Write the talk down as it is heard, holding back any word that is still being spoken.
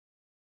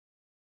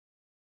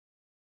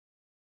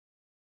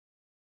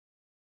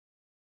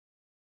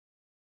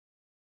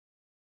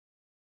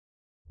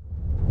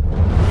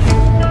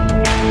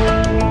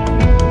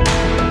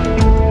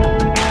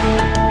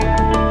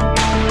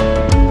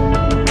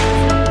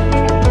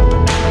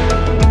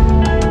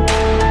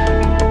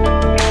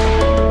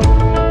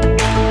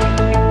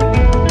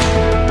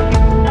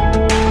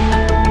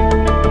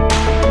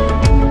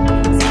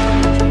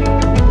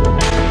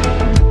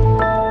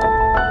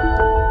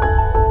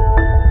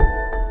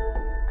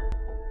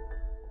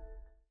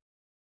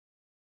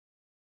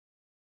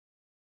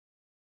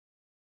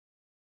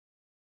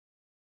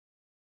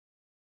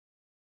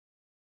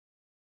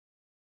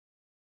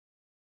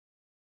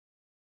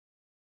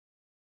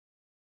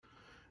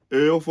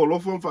E o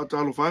folofo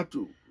fatalo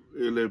fatu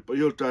ele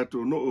paio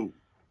tatu no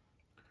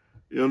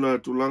e ona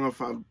tulanga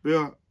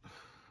falpea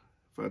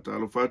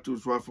fatalo fatu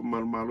swafa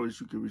malo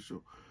isu ke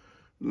wiso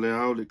le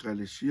au le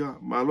kalesia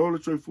malo le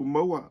soifu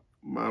maua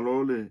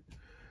malo le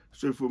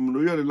soifu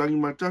mnuia le langi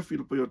matafi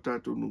le paio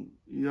tatu no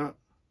ia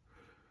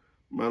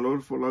malo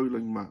le folau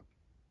langi ma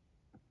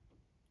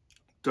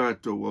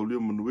tatu au le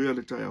mnuia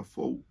le tai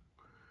afou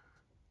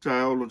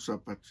tai au lon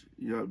sapati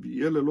ia bi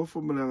ele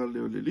lofo malanga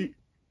leo le li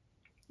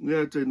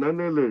nea te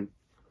nana le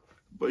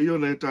pa io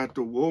ne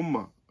tato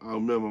woma au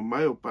me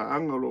mai o pa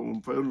anga lo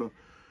mfauna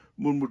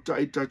mun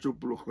mutai tato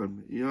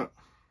program yeah.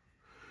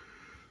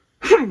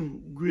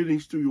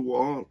 Greetings to you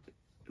all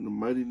in the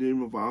mighty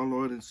name of our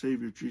Lord and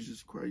Savior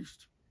Jesus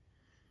Christ.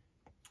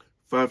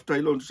 Five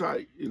tailon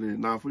sai ile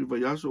na fui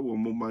vayaso o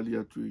mo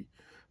malia tui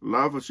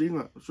lava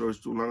singa so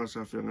estulanga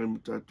sa fenga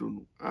mutato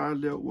no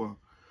ale wa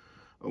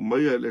o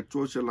mai ele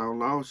to se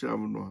lao se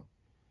amno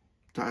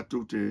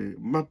tato te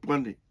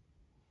mapane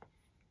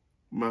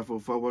ma fo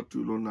fa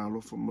watu lo na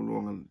lo fo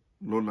malonga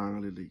lo na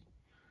le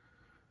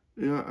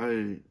ia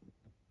ai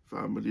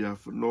family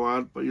af no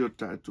an pa yo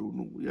tatu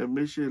no ia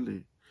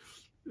mesele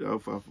ia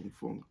fa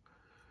fong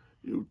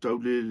eu tau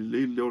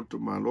le o to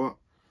malo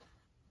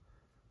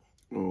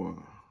o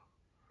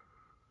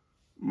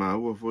ma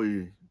o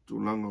foi tu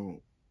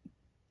lango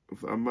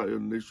fa ma yo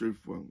ne so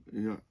fong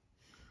ia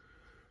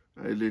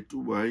ai le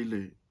tu ai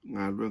le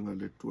nga luenga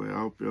le tu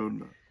au pe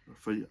ona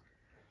fa ia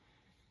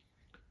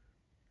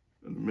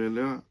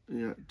mela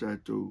ia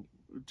tatu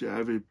te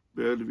ave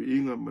bel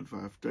inga man fa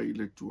afta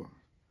ile tua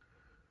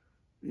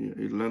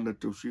e lana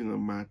tau singa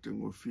mate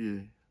ngo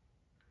fie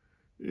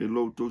e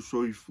lo to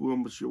soi fua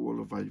ma se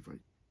wala vai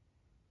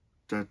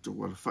tatu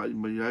wala fai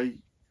mai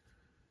ai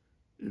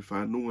e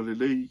fa nunga le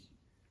lei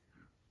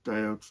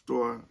tai au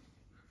stoa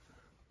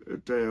e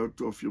tai au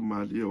to fio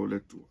mali o le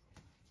tua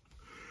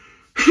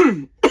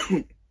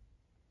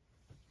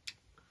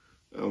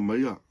o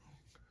mai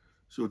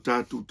so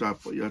tatu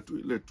tapa ia tu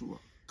le tua.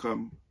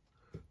 Come,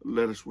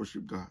 let us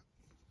worship God.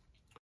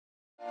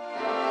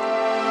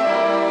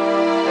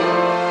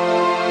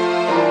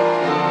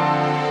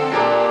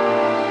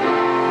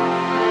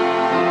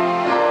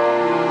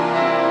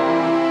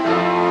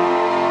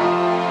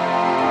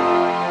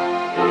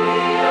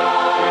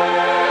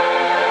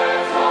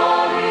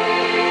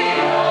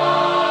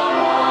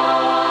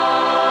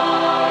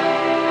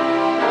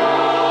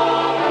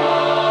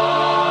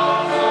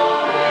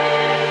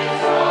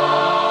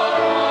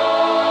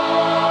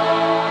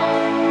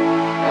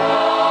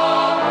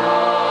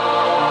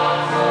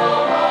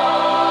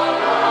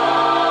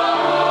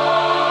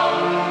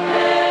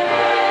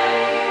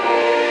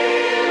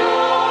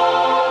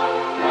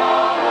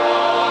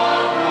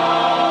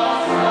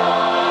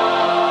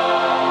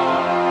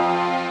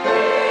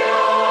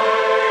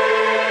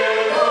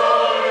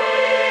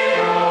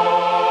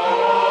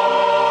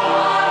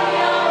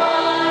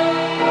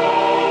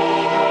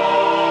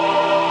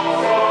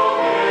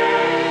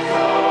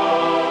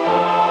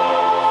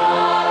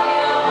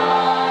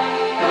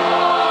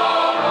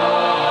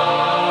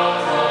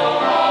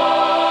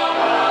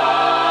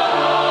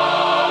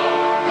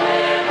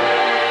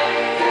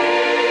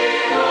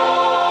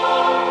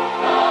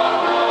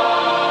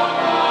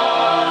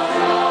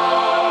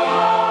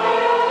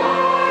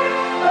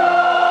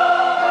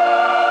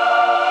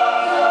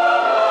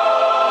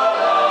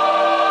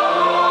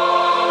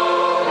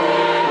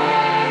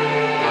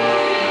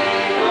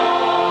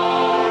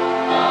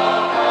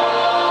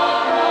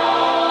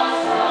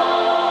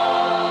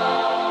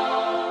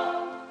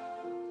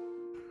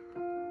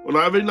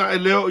 Ona avena e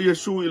leo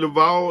Yesu i le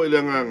vao i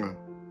le nganga.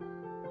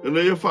 E na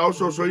ia whao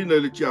so ina i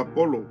le tia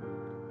polo.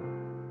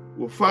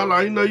 Ua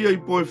whala ina ia i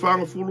po e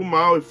whanga fulu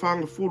mao e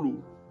whanga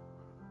fulu.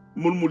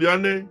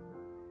 Mulmuliane,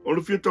 o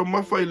le fiatau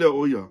mawha i leo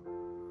o ia.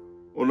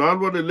 O na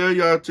alua ne leo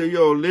ia te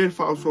ia o le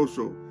whao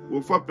so.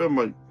 Ua whape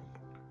mai.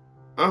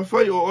 A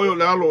whai o oio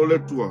le alo o le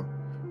tua.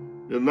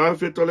 Ia nā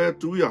fiata le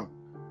atu ia.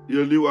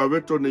 Ia liu a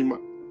reto nei ma.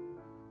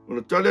 O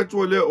na tale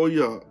atu leo o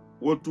ia.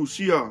 Ua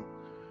tusia.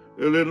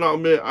 Ele na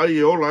me ai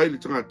e ola ai le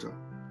tangata.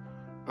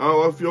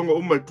 Au awhionga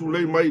umai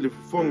tūlei mai le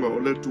whonga o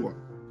le tua.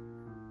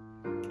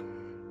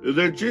 And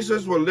then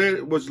Jesus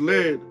was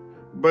led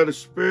by the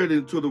Spirit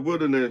into the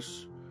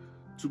wilderness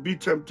to be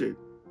tempted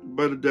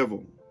by the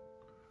devil.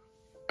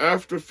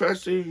 After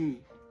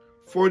fasting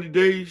 40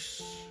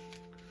 days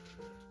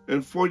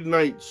and 40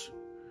 nights,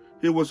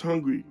 he was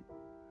hungry.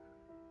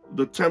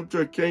 The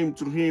tempter came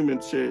to him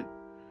and said,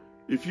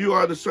 "If you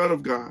are the Son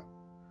of God,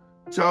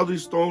 tell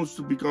these stones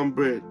to become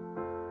bread."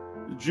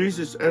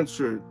 Jesus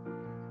answered,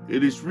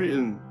 "It is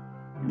written,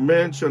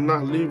 man shall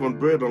not live on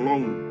bread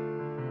alone,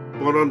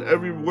 but on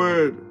every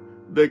word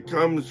that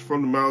comes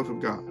from the mouth of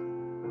God."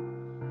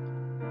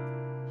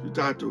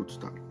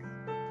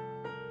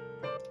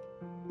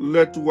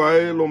 Let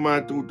wai lo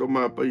matu to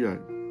mapayai.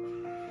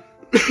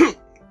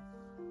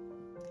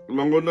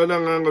 Longo na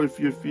nga le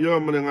fia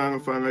ma nga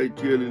fanga I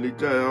tieli ni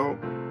tao.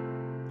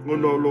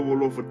 Ngono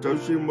lo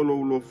fatausi mo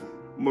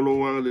lo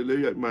wanga le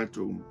le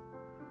matu.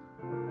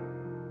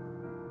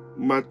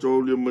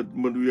 Matou le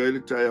manuia le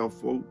tai au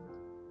fou.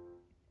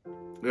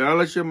 E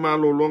ala se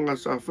malolonga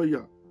sa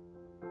whaia.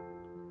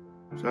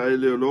 Sa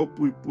ele lo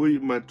pui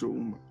matou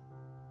uma.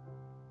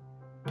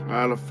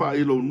 Ala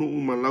whai lo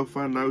nuu ma lau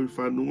whanau I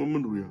whanunga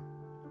manuia.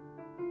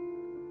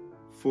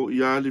 Fo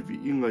I ali vi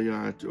inga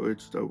ia ate o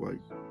ete tau ai.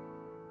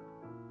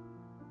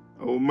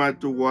 O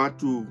matou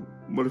watu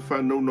ma le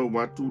whanau na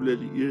watu le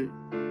li e.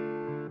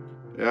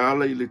 E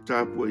ala I le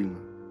tāpua inga.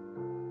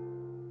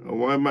 A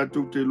wai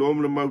matou te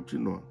lom le mauti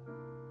noa.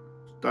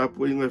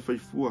 Tāpua inga e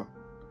whaifua.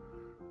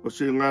 O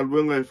se ngā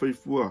luenga e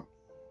whaifua.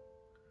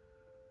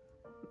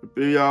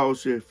 Pe ia o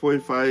se foi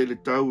whae le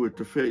tau e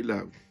te whai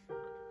lau.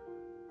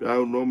 Pe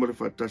au noma le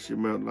whatasi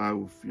mea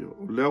lau fio.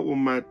 O leo o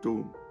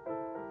matou.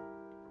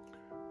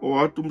 O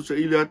atu msa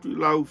ile atu I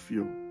lau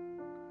fio.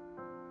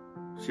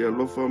 Se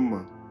alofa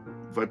ma.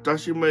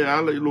 Whatasi mai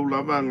ala I lo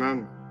lava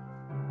nganga.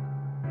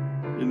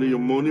 Ina I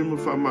Moni ma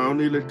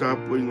whamaoni le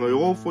tāpua inga I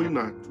ofo I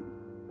natu.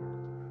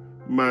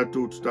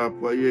 Matou te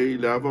tāpua I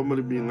le awa ma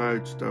le minga I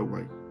te tau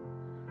ai.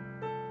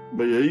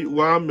 Ma I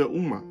ua me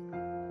uma.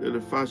 E le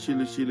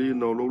whasili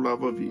no lo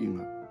lava vi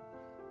inga.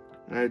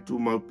 Ai tu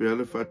mau pea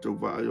le whatau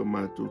wa o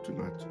matou te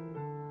ngata.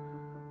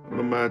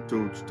 O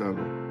matou te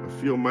talo. A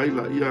fio mai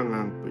la ia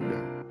ngang pa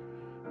ia.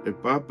 E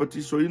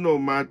papati so ino o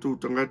matou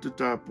te ngata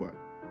tāpua.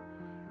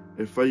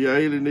 E whai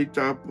ai le nei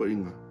tāpua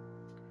inga.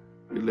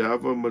 I le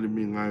awa ma le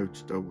minga o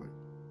te tau ai.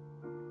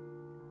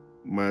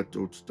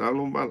 Matou te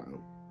talo malau.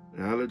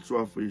 E ala te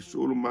soafa I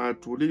solo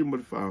matou li ma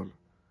le whaola.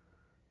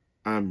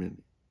 Amen.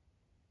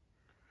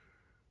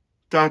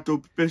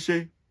 Tātou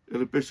pese, e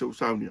le pese o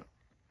saunia.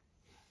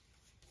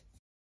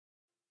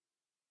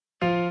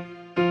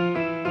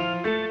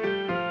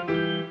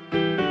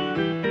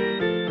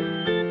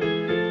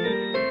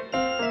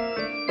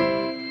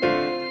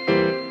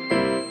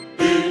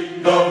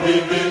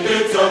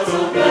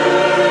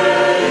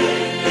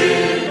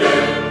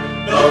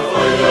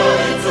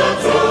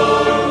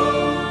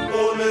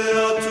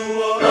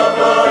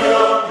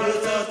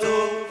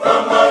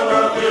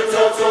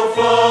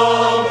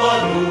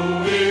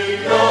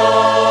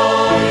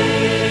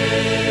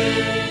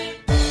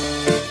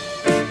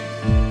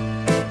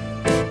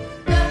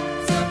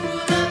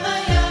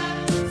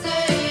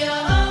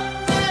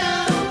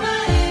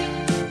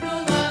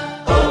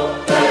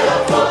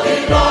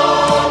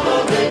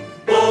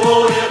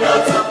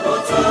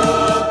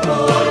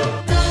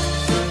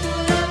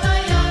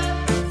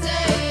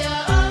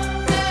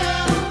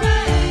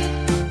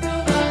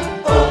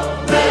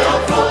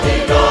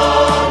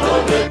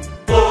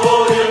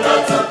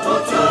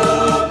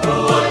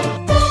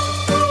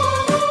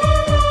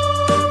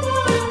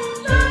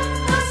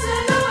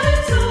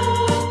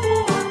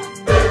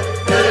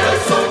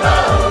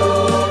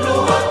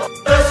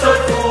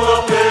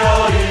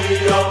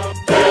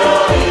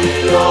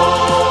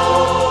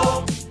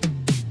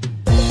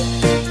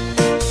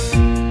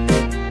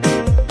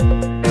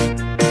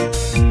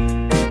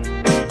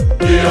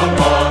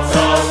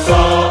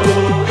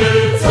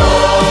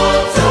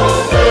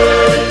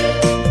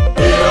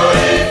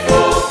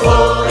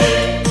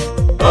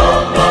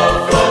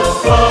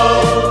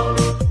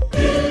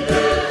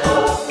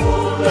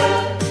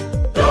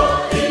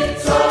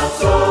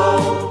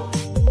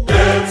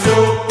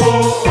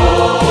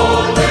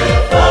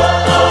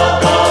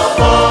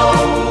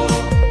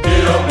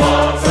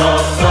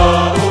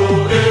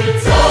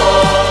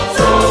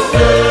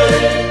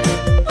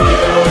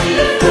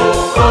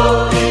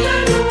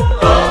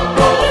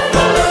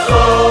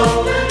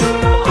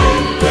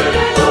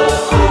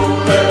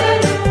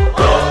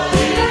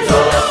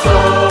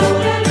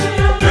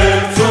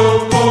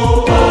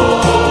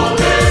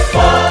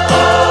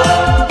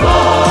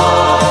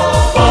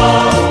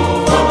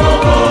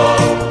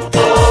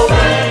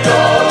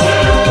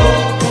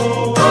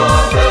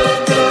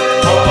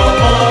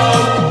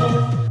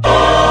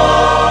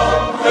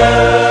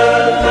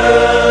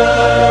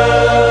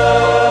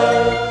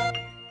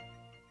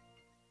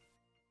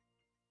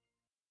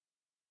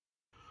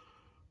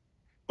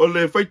 O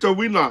le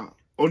whaitawina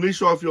o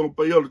niso a whiong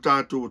pai o le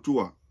tātou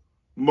tua.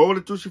 Ma o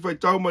le tusi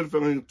whaitau mai le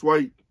whangang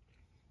tuai.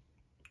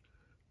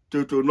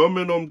 Te tau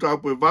nome nom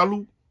tāpue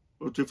valu,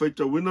 o te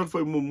whaitawina le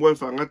whai mumue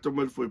whangata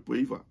mai le whai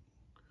puiwa.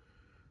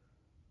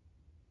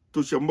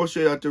 Tusi a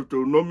mose a te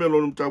tau nome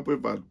nom tāpue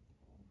valu,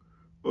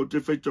 o te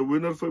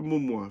whaitawina le whai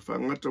mumue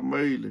whangata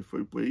mai le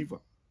whai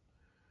puiwa.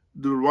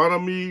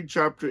 Deuteronomy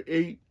chapter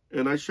 8,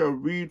 and I shall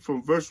read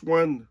from verse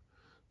 1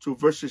 to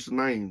verses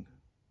 9.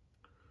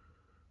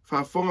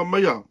 Whafonga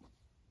mea,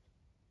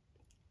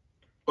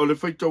 o le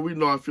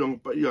whaitawina a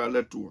whiong pa ia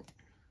le tua.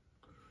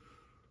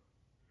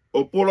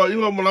 O pola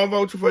inga malawa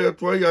o te whai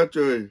atua ia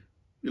te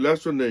I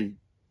laso nei,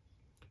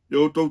 I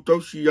o tau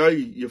tausi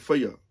ai I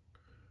whaia.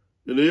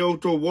 I nei o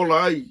tau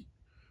wola ai,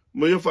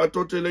 ma ia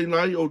whaatote lei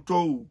nai o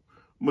tau,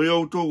 ma ia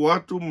o tau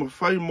watu ma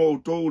whai ma o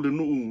tau le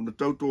nuu na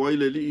tau tau ai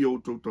le li I o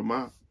tau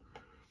tamaa.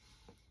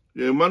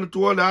 E mana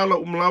tua le ala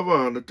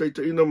umlawa na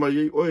teita ina mai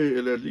ei oe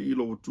e le li I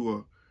lo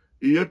tua.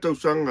 I tau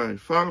sanga e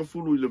whanga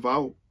fulu I le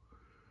vau.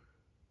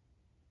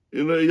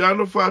 Ina I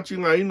ana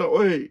whātinga ina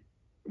oe,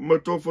 ma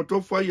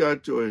tofa ia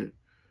te oe.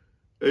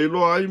 E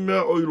lo ai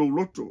mea o ilo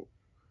loto.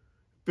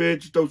 Pe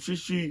te tau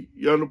sisi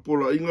ia na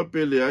pola inga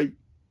pele ai.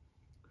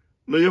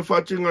 Na ia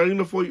whatinga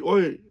ina foi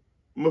oe.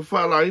 Ma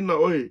whala ina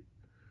oe.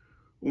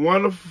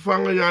 Wana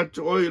whanga ia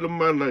te oe ila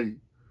manai.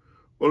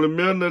 O le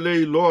mea na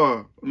lei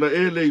loa. Na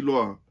e lei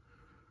loa.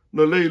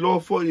 Na lei loa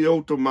foi e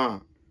auto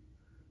maa.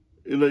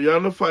 Ina ia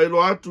na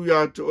whaelo atu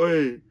ia te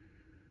oe.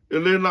 E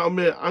le na o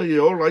me ai e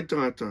ola i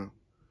tangata.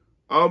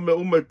 Ao me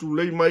ume tu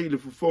lei mai le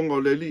fufonga o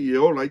le li e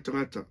ola i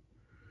tangata.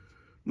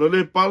 Na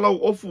le palau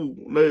ofu,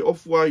 na e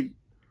ofu ai.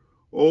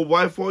 O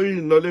vai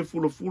foi na le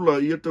fula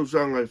i e tau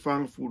sanga e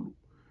whanga fulu.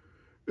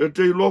 E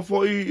te ilo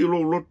foi i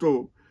lo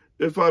loto.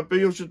 E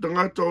whapeo se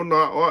tangata o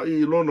na oa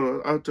i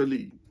lona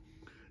atali.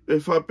 E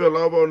whapea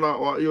lava o na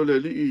oa i o le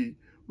li i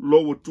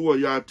lo tua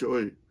ia te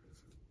oe.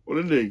 O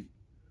le nei.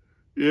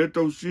 E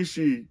tau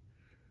sisi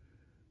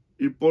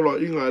i pola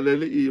inga le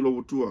li i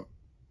lo tua.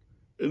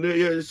 E ne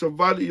ia e sa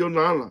vali i o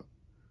na ala.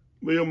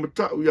 Me o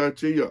matau ia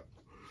te ia.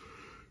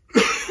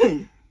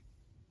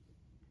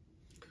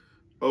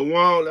 A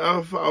wao le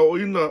awha o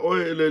ina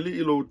oe e le li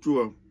i lo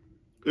tua.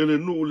 E le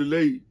nu o le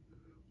lei.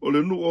 O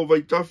le nu o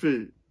vai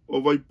tafe,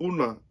 o vai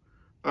puna.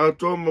 A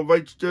toa ma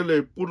vai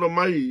tele puna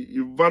mai i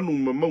vanu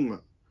ma maunga.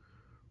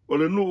 O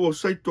le nu o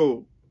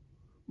saito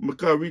ma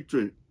ka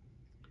vitwe.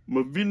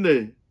 Ma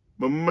vine,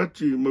 ma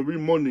mati, ma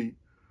Moni.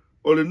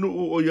 O le nu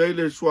o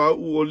iaile swa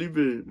u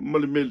olive ma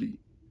le meli.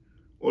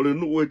 O le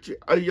nu e te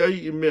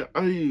ai i me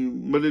ai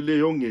ma le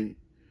leonge.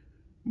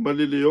 Ma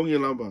le leonge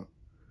lava.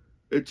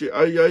 E te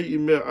ai i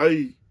me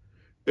ai.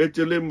 E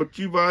te le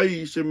mativa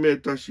ai i se mea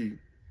tasi.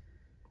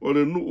 O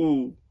le nu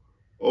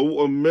o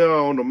ua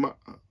mea o na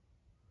maa.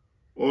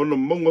 O na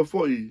monga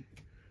foi.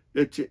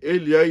 E te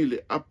eli ai le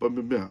apa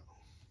me mea.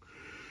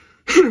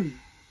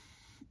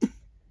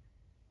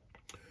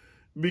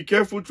 Be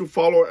careful to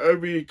follow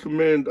every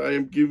command I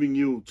am giving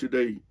you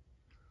today,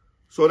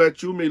 so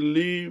that you may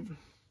live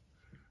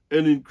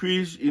and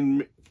increase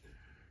in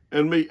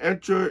and may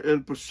enter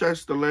and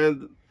possess the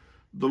land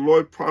the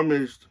Lord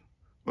promised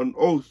on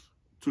oath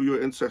to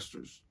your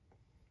ancestors.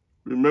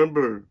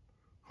 Remember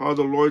how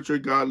the Lord your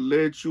God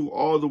led you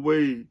all the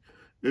way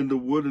in the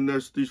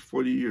wilderness these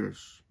 40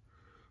 years,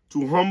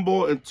 to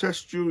humble and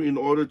test you in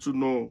order to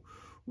know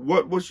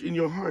what was in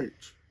your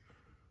heart,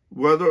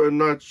 whether or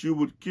not you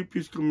would keep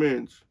his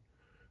commands.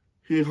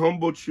 He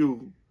humbled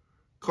you,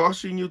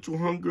 causing you to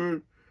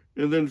hunger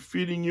and then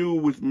feeding you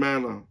with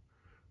manna,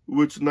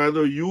 which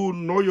neither you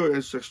nor your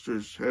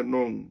ancestors had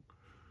known,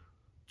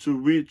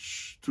 to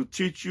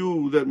teach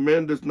you that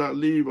man does not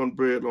live on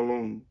bread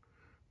alone,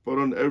 but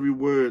on every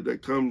word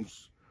that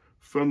comes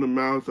from the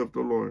mouth of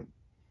the Lord.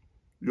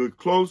 Your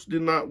clothes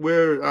did not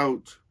wear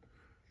out,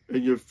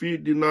 and your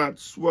feet did not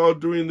swell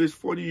during these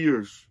 40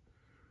 years.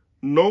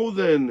 Know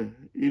then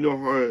in your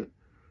heart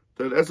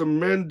that as a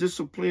man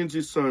disciplines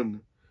his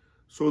son,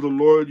 so the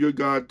Lord your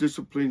God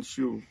disciplines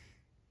you.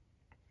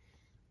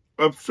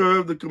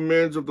 Observe the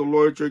commands of the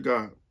Lord your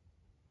God,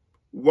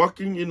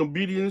 walking in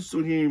obedience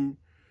to him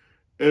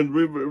and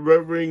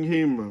revering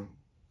him.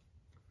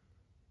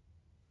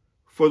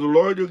 For the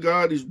Lord your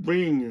God is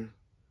bringing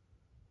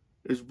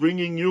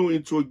you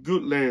into a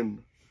good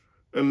land,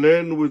 a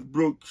land with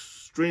brooks,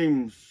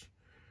 streams,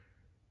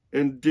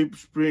 and deep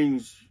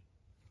springs,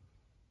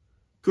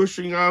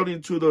 gushing out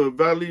into the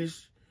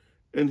valleys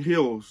and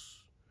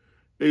hills,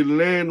 a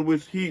land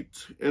with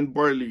wheat and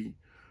barley,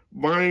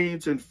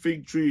 vines and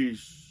fig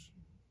trees,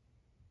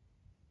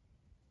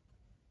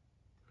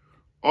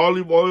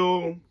 olive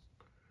oil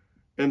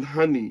and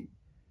honey,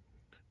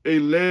 a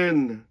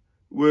land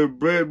where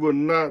bread will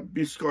not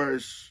be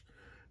scarce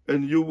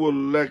and you will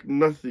lack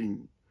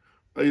nothing,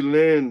 a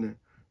land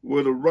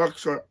where the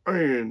rocks are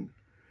iron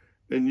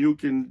and you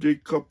can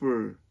dig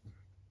copper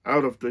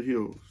out of the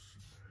hills.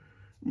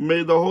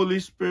 May the Holy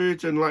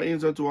Spirit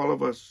enlighten unto all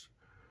of us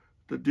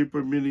the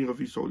deeper meaning of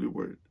his holy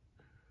word.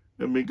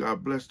 And may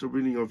God bless the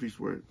reading of his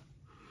word.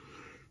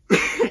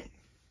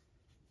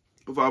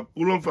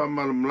 Whapulong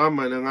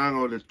whamalamlama le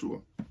nganga o le tua.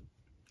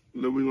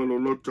 Le wingo lo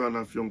loto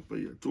ana fiong pa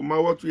ia. Tu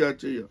mawatu ia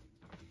te ia.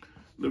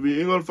 Le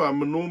wingo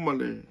whamanuma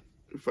le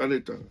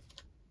whanetanga.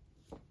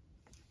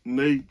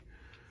 Nei,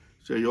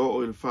 se yo o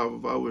le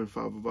whawawau e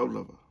whawawau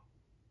lava.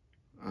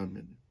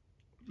 Amen.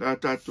 La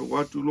tātou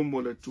watu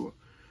lumo le tua.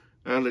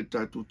 A le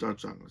tātou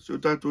tātanga. Se o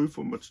tātou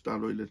ifo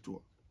matstalo i le tua.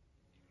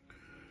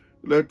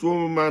 Le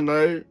tua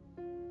manai,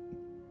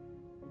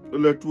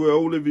 le tua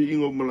au le vi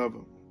ingo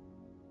malava.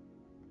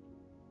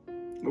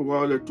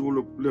 Wa le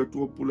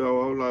tua pule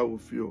au la o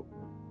fio.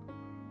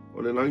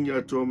 O le langi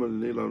atua ma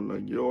le la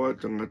langi o a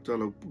tangata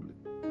lau pule.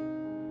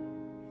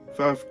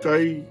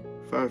 Whaftai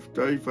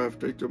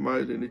te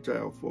mai le ni tai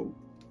au fau.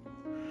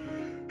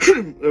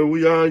 E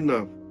ui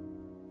aina.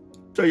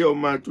 Tai au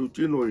mātou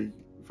tinoi.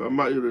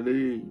 Whamai re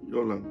nei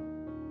yolang.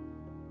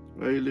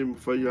 Ai le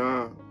mwhai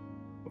a.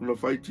 Ona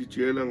whai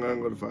titiela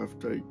nganga le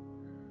whaftai.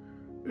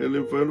 E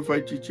le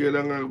whai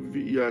titiela nganga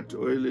vi i atu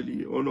o ele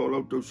li. Ona o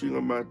lau tau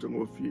singa mātang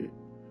o fie.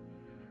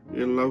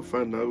 E lau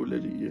whanau le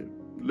li e.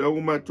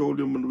 Leo mātou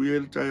le manuia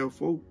le tai au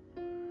fau.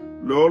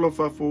 Le ola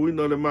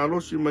whawhauina le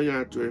malosi mai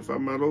atu e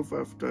whamalo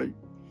whawhtai.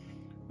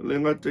 Le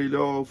ngata i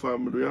leo au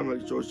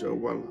whamaruanga I so se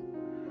wala.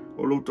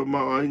 O louta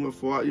mao ainga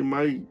whua I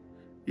mai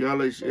I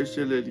ala is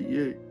ese le li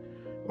e.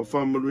 O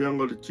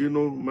whamaruanga le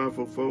tino ma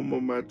whawhau mo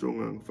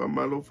mātonga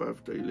whamalo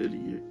whawhtai le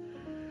li e.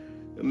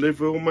 Le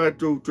whao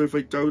mātou tue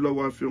whaitau la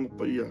wawhiong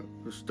paia.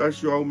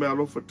 Stasio au me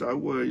alofa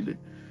taua ile.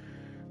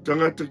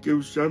 Tangata ke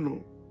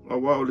usano a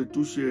wao le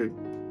tuse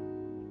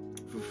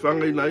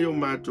whanga I nai o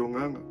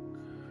mātonganga.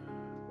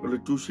 O le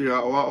tuse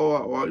a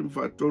wao I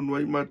mwhatonu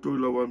ai mātou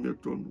I la wamia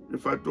tonu. E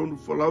whatonu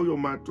whalau I o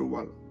mātou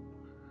wala.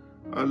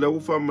 A leo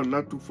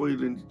whamanatu fwoi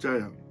le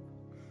nitaya.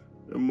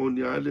 E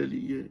moni ale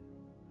li e.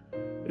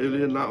 E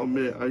le na o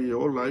me ai e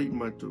ola I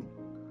mātou.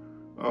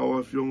 A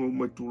wawhionga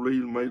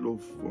umatulei mai lo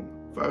whonga.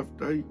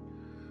 Whaftai.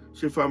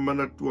 Se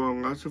whamanatu a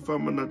ngā se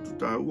whamanatu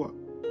tāua.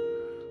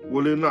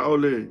 Wale na o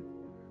le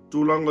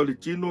tūlanga le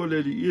tino le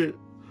li e.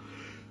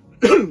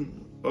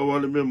 O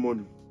wale me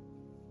moni.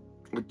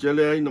 A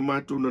tele ai na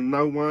mātou na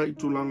naua I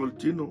tūlanga le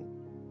tino.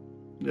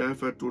 Ni ai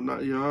whatu na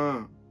I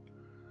a.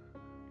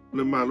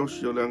 Le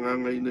malosi o le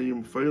anganga ina I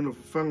mwhai na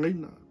whanga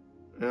ina.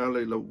 E ala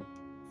I lau.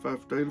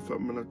 Whaftai le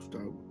whamanatu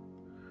tāua.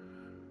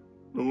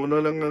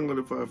 Nongona le anganga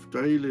le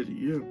whaftai le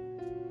li e.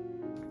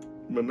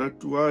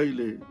 Manatu ai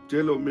le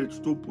tele o me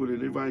tutupu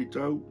le vai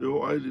tau e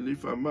o ai le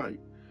whamai.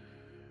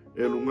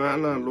 E lunga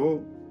la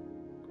lo.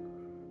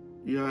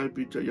 Ia e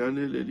pita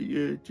iane le li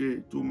e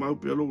te tu mau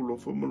pe alo lo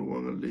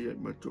whamaluanga le ai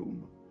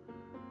matouma.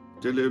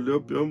 Tele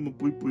leo pe omu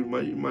pui pui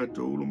mai I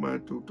matou lo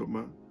matou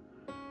tama.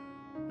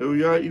 E o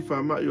ia I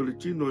whamai o le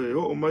tino e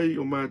o mai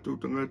o matou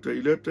tangata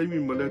I lea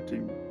taimi ma lea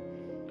taimi.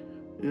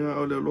 Ia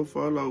o le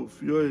alofa ala o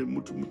fio e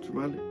mutu mutu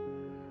male.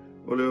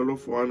 O le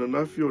alofo ana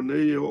nafi o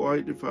nei e o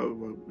ai te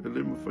whauwau, e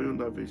le mawhai o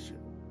na vesia.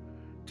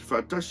 Te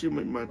whatasi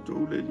mai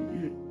mātou le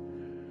li e.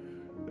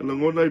 E la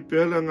ngona I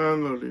pēla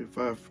nganga le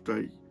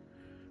whawhtai.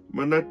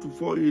 Manatu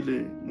fo I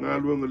le ngā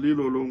luanga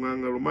lilo lo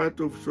nganga lo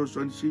mātou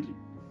fisosani sili.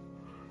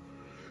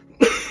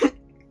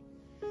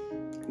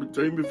 O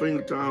taimi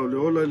whainga tāo le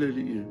ola le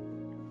li e.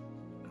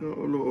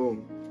 O lo o,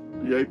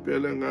 I ai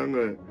pēla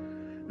nganga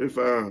e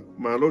wha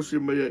malosi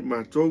mai ai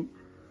mātou.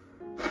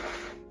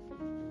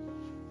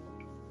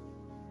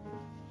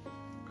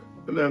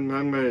 Le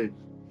nganga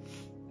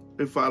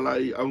e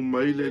whalai au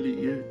mai le li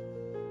e.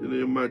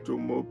 Le mātou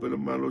mō pele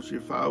malo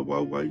se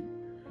whaawau ai.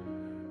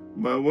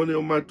 Ma wane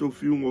o mātou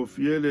whiungo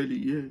fie le li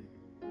e.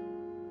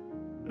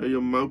 E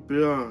o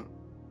maupea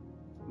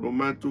lo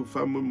mātou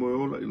whamu mo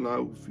ola I la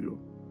au fio.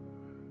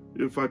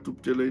 E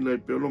whatup tele ina I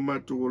pelo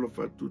mātou ola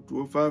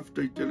whatutu. O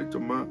whaftai tele ta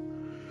mā.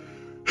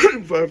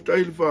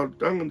 Whaftai le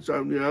whautangan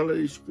sauni ala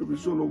I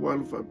skibisolo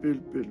wala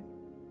whapele pele.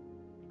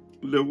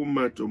 Le o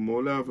mātou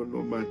mō le awa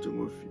no mātou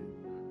mo fie.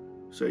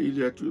 Sa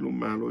ili atu ilo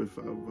malo e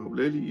whaau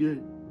leli e.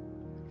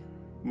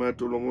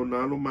 Mātou longo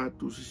nalo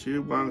mātou si se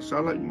wang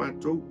sala I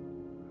mātou.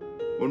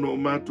 Ono o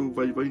mātou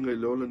vai ngai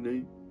leola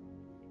nei.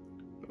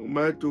 O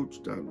mātou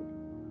tutalo.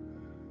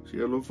 Si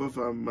alofa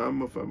wha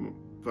mama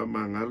wha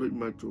mangalo I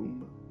mātou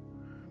uma.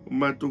 O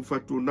mātou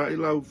whatu na I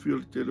lau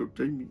fio le tele o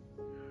teimi.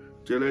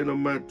 Tele ina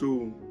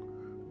mātou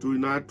tui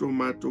nato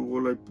mātou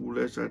wola I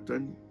pule sa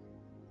tani.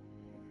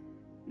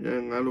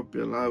 Ia ngalo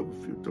pe lau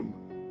fio tama.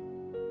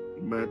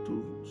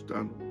 Mātou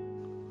tutalo.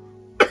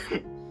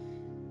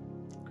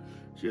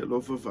 Si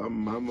alofa wha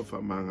mama wha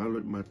mangalo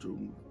I mātou.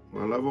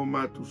 Wa lavo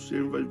mātou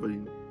sem vai.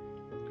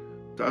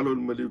 Talo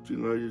le maliuti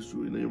ngā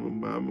Yesu ina ima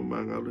mama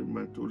mangalo I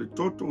mātou. Le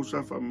toto o sa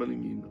wha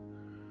malingina.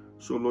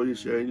 So lo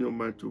Yesu aini o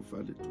mātou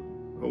whaleto.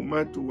 Au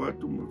mātou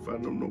watu me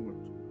whanau no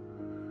watu.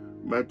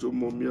 Mātou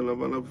mo mia la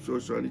wala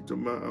fsosani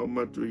tama au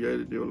mātou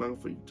iaere ne o lang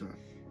whaita.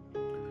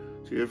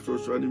 Si e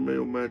fsosani mai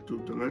o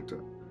mātou tangata.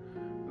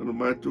 Ano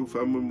mātou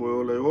whamu mo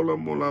ola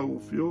mo la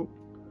ufio.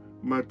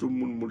 Mātou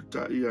mun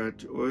multa I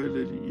ate o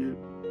ele li e.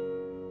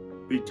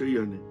 Pita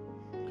iane.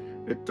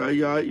 E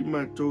tai ai I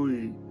mātou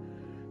I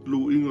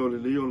lu inga o le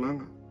leo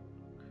langa.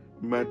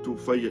 Mātou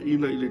whaia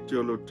ina I le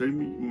teolo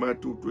teimi.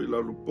 Mātou tue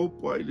lalo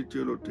popo I le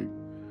teolo teimi.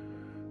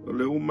 O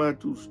leo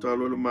mātou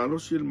stalo le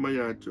malosi le mai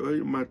ate o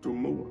e mātou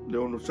moa.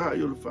 Leo no sa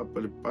I o le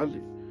whapale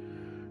pale.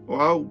 O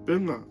au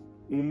penga.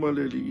 Uma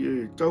le li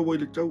e taua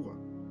I le taua.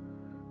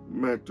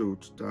 Mātou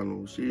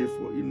stalo se e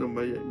fo ina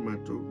mai I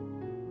mātou.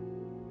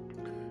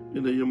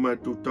 Ina ia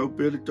mātou tau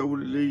pele tau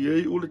le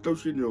e o le tau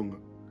sinionga.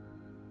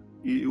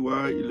 I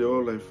ua I le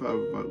ola e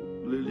whaavau.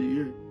 Le li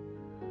e.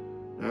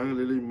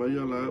 Anga le mai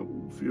ala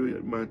u fio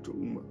I mātou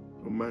uma.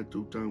 O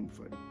mātou tau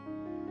mwhai.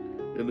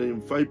 Ina I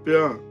mwhai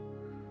pea.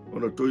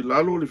 Ona toi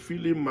lalo le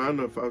fili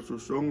maana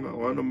whaasosonga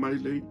o ana mai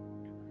lei.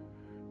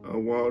 A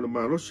wā o le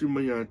marosi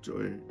mai ato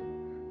e.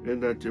 E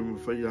nā te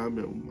mwhai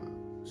ame uma.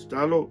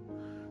 Stalo.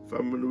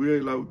 Whamanuia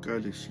I lau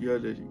ka le sia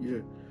le li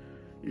e.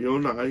 I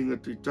ona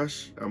ainga te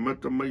tasi. A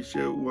mata mai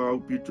se ua au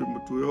pitu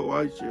matu o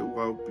ai se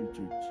ua au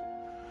pitu iti.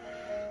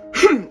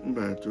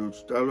 Mātou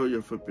stalo ia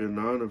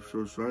whapenana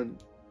fsoswani.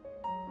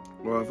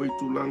 O a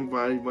whaitulang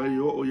vai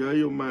o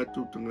iai o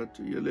mātou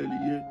tangata ia le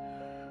li e.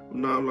 O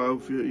nā lau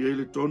fia iai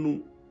le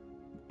tonu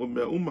o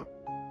mea uma.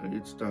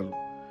 E stalo.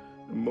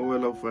 mo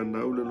ela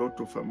whanau le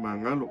loto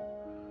whamangalo.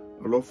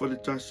 Alofa le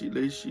tasi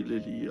le isi le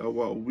li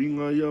awa o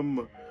winga ia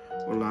ma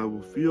o la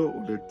uwhio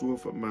o le tua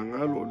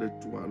whamangalo o le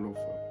tua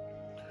alofa.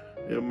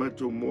 E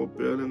mato mo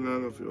pere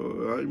nganga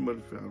whio ai ma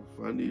le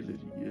whani le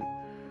li e.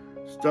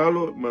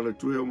 Stalo ma le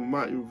tue o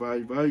mai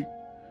vai vai.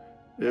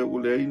 E u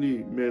le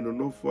aini me no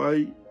nofo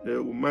ai. E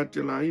u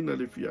mate la ina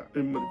le fia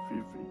e ma le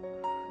fifi.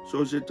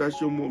 So se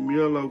tasi o mo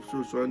mia lau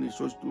so soani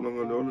so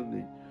stulanga le ola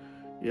nei.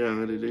 Ia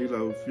ngare le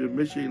lau fia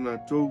meshe ina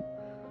tou.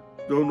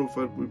 Dono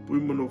whapui pui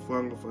mano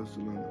whanga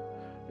whasalanga.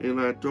 E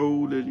nā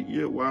tau le li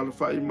ia wala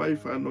whai mai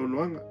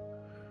whanonoanga.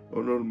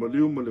 O no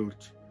maliu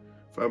maleoti.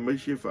 Wha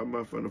meise wha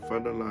ma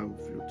whana la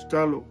ufio.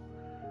 Titalo.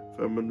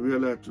 Wha manuia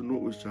le atunu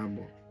ui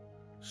Samoa.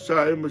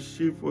 Sa e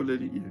masifo le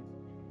li ia.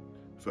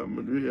 Wha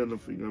manuia ana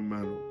whinga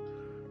malo.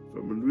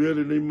 Wha manuia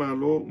le nei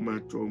malo ma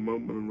tō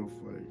maumana no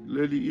whai.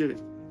 Le li ia.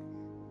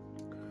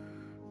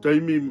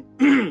 Taimi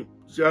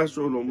se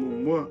aso lo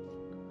mua.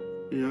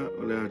 Ia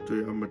o le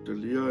atoi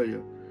amatalia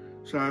ia.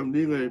 Sa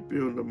ninga e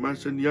peo na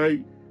masani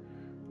ai.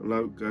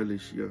 Lau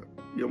kalesia.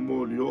 Ia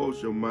mōli o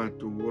se o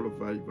mātou wola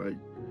vai vai.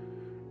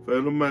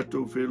 Whaino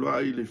mātou whelua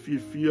ai le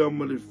fia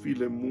ma le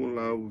file mua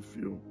lau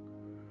fio.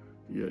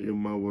 Ia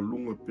maua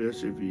lunga pēr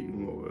se vi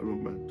ingo elo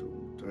mātou.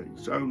 Tai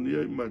sau ni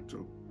ai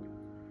mātou.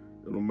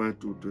 Elo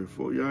mātou toi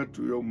fo i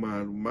atu iau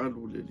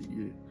malu le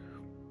li e.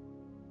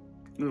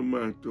 Ia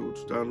mātou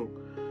tutano.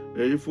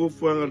 E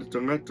fuanga le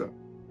tangata.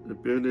 E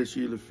pēne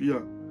si le fia.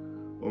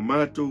 O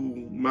mātou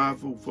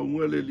māwhau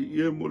whaunga le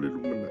li e mo le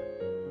lumana.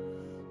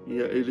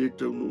 Ia e le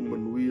tau no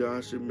manui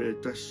a se me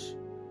tasi.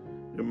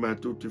 E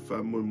mātou te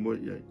wha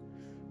moi ai.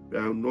 Pe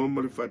au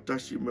noma le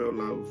whatasi me o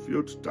lau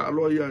fio te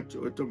talo ai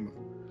atu e tama.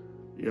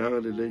 Ia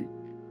le lei.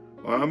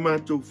 O a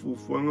mātou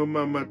fuanga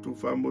ma mātou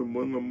wha moi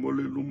ngā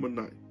mole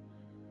lumanai.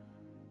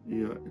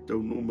 Ia e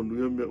tau no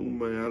manui me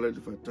umai ala le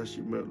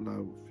whatasi me o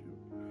lau fio.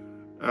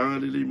 A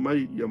le lei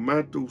mai ia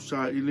mātou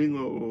sa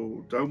ilinga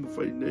o tau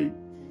mwhai nei.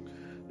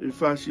 E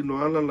whasino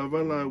ala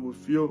lawana au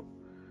fio.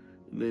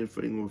 Ne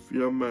whaingo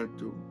fia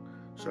mātou.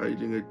 Sa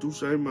ilinga e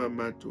tusa e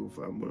mātou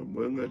wha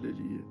moenga le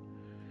lia.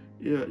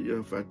 Ia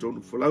whatonu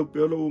whalau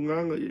peolo o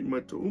nganga i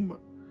mātou uma.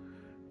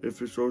 E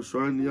wheso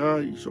soani a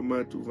i so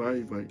mātou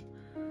vai vai.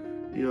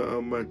 Ia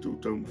a mātou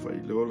tau mwhai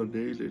le ola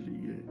nei le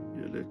lia.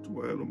 Ia le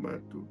tuaelo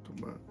mātou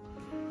tama.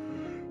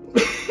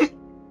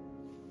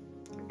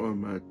 O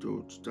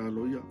mātou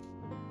tutalo ia.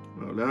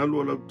 Le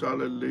alu o lau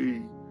tala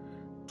lei.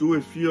 Tu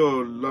e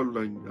fio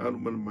laulain anu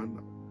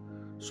mana.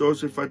 So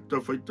se whaita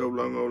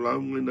ulanga o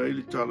launga ina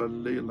ili tala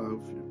lei lau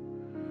fio.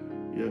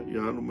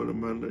 Ia anu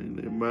mana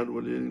ina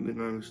Emmanuel ina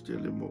nganga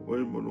stele mo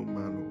oi mono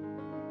malo.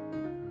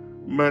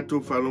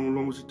 Mātou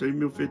whalongolongo se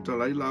teimi o wheta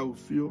lai lau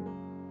fio.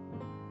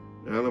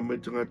 E ala mai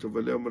tangata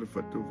valea ma le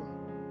whatauwa.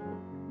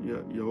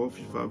 Ia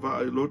ofi whawa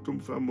ai loto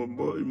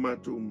mwhamombo i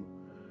mātou uma.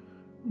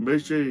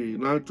 Mese i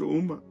nātou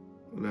uma.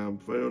 Le am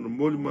whai ona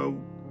moli mau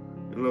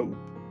e lau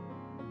upa.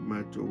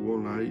 Mātou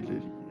wola ai le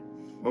ri.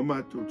 O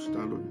mātou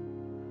tutalo ia.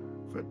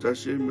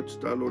 Whatasi e ma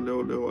tutalo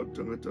leo a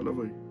tangata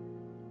lawai.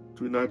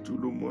 Tui nātou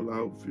lumo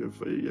lau fia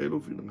whai i eilo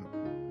whina ngā.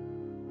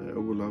 E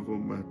au lavo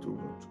mātou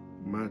loto.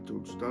 Mātou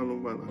tutalo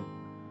malau.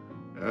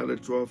 E ale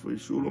tuafu i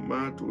sulo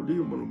mātou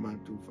liu mano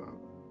mātou whao.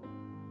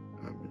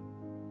 Amen.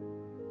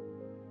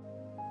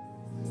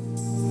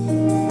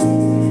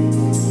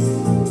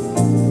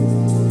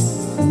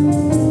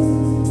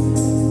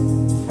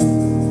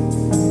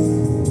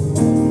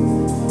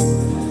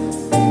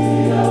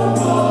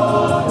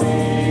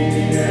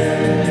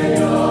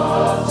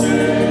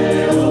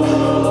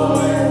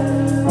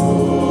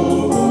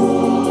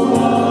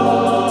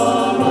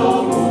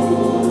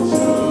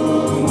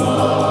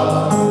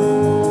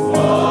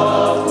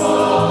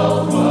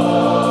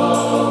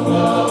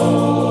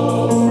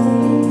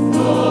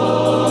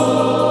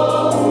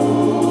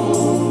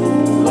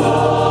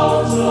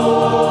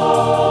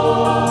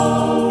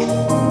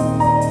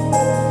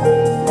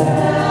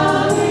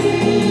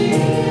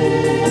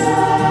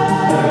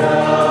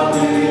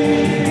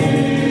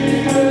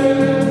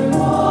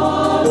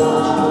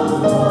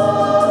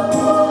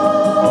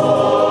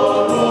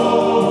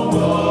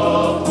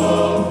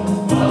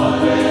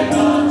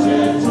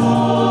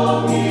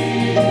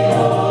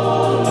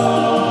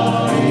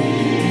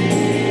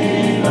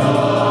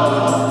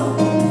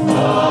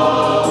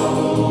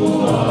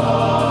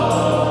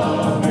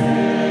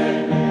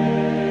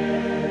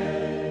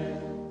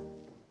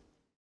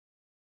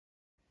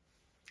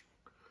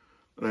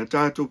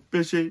 Tātou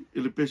pese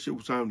e le pese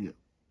usaunia.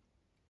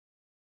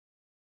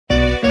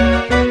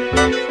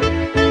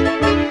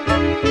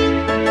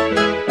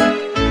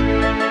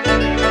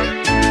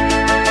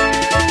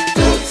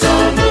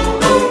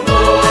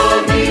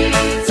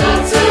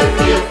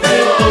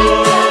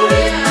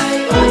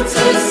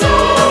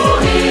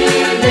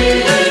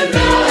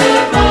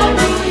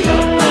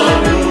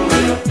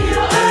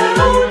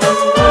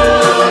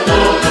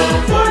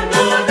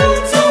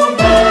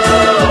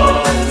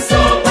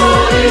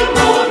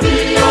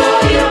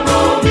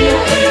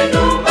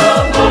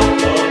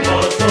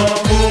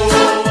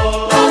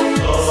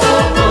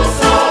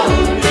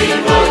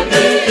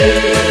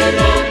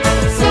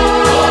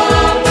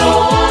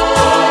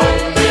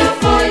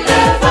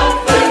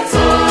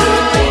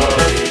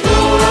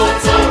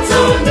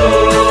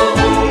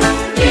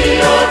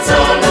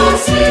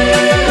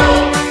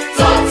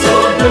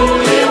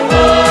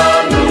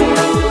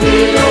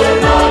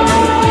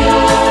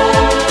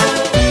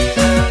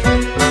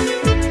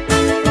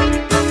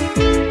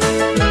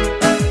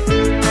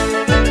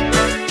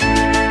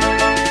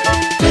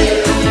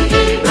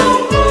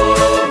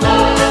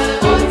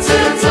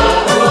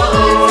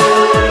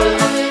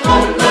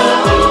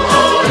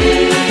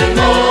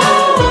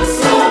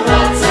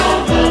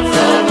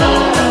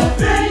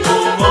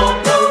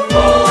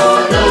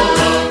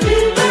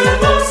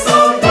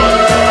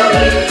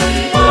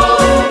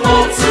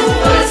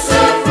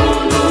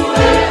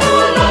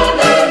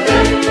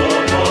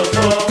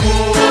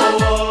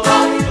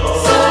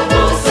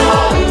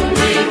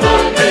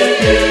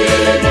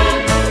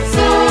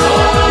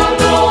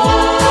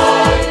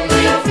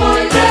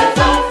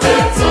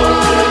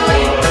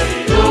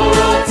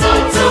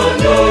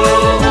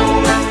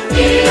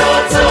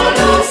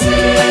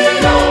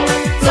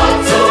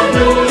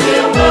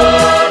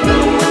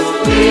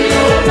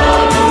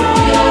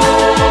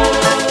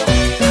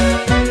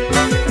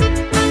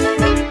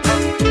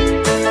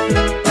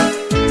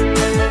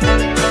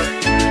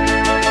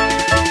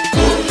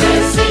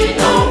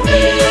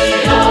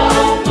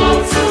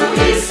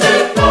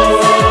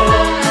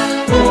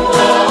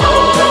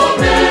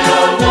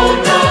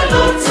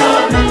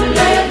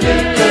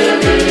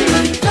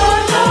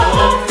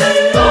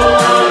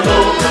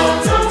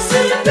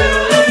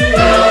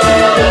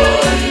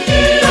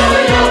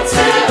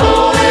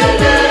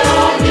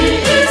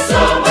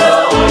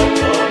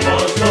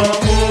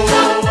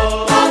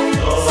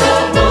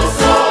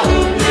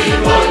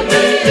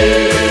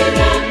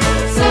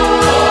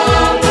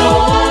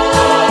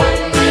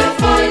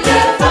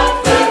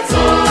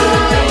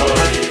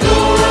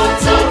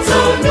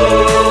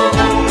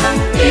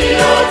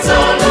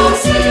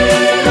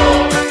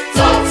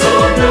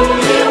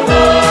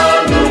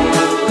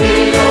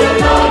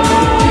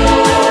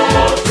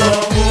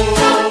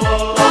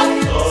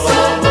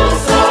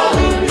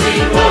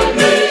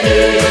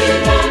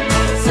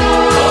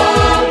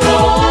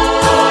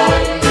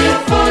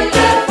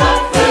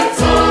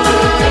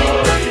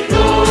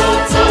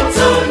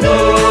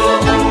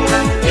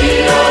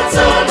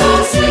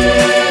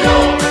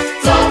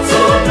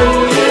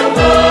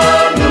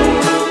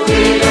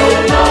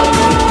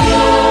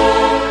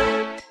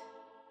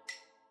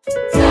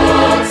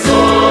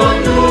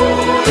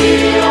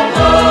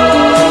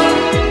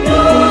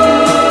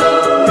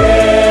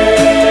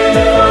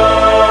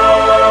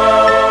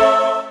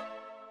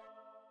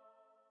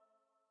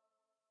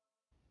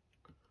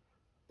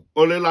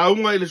 O le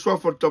launga i le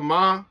soafa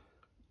tamā,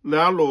 le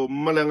alo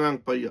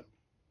malengang paia.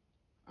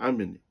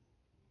 Amen.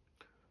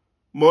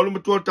 Mo le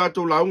matua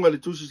tātou launga le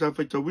tusi sa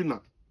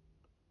whaitawina.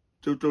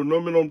 Tau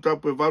nomino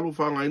mtapu e walu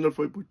whanga ina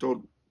whai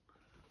puitolu.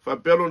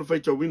 Whapelo na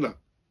whaitawina.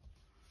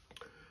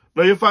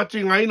 Na ia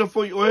whati ngaina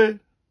whai oe,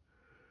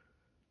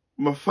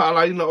 ma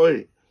whala ina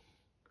oe.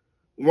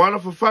 Wana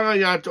whawhanga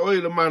ia te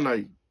oe le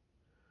manai.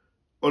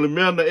 O le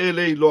mea na e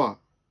lei loa.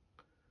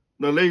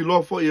 Na lei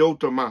loa whai e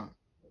outa maa.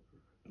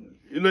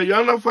 Ina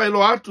iana whai lo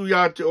atu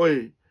ia te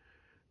oe.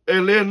 E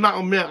le na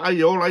o mea ai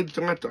e ola i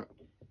tangata.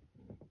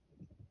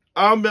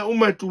 A mea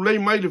umai tu lei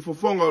mai le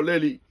whawhonga o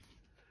leli.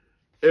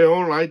 E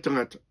ola i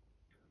tangata.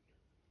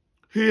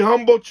 He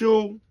humbled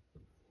you,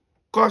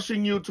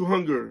 causing you to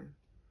hunger,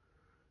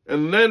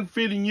 and then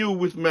feeding you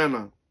with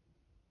manna,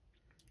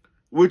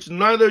 which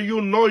neither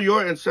you nor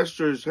your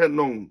ancestors had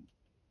known,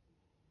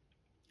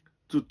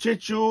 to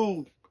teach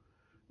you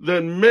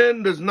that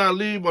man does not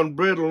live on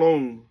bread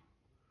alone,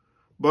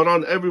 but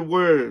on every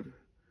word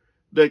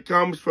that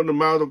comes from the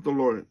mouth of the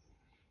Lord.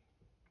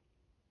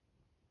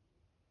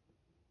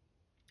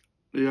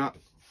 Yeah.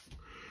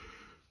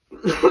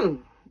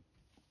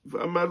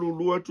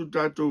 Whamalulua tu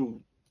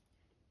tātou.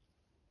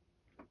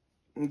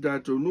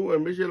 Tātou nu e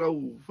mese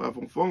lau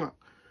whawhongwhonga.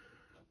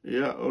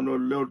 Yeah, ono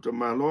leo te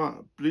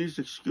maloa. Please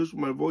excuse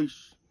my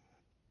voice.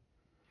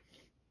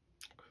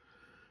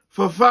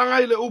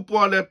 Whawhanga i le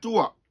upo a le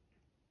tua.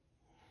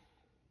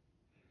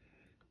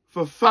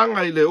 Whawhanga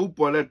i le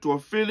upo a le tua.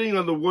 Feeding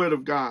on the word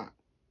of God.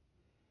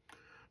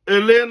 E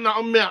le na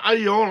o mea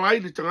ai o lai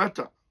le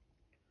tangata.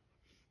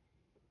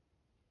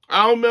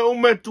 A o mea o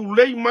mea tu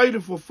lei mai le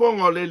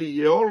whawhonga o le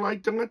li e o lai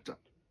tangata.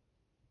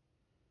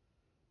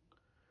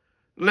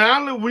 Le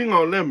ale winga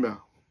o le mea.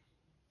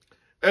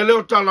 E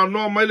leo tala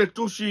noa mai le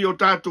tusi o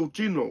tātou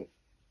tino.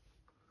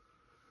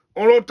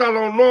 O lo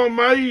tala noa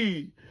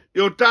mai i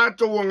o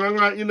tātou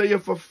wanganga ina ia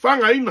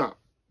whawhanga ina.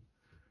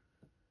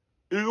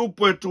 I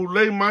upo e tu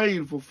lei mai i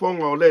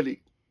whawhonga o leli.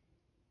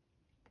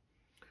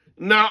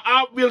 Now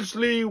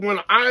obviously when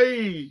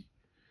I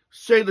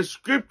say the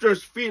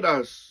scriptures feed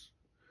us,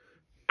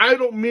 I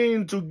don't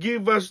mean to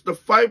give us the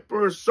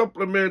fiber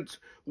supplements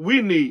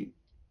we need.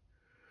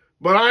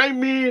 But I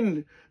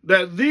mean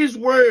that these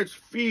words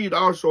feed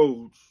our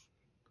souls.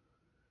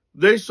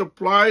 They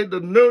supply the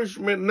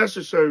nourishment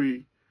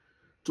necessary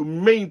to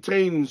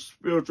maintain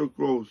spiritual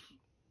growth.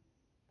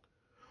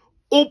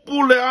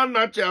 Upu le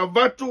ana te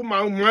avatu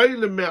maungai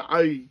le mea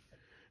ai,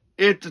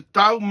 e te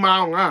tau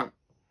maunga,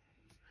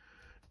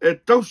 e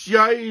tausi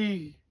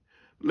ai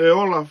le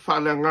ola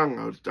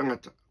whalanganga o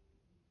tangata.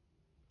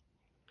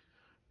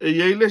 E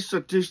yeile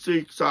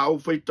statistics a au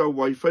whaitau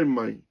wai whai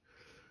mai.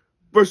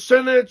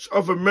 Percentage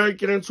of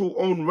Americans who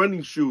own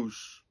running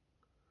shoes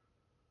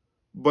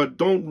but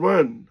don't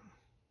run,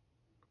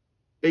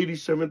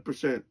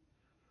 87%.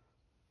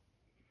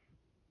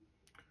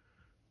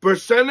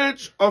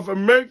 Percentage of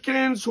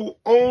Americans who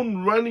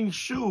own running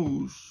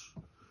shoes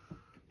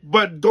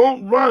but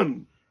don't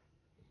run,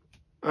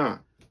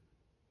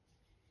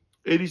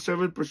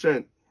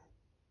 87%.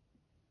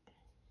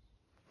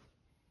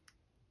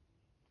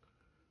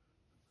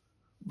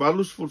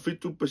 Balus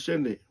fulfitu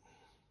pesene.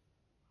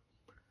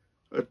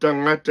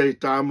 Tangata e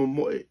tāma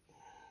moe.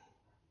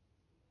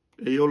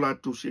 E ola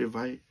tu se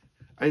vai.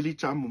 Ai li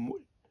tāma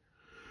moe.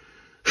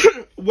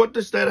 What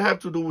does that have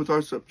to do with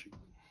our subject?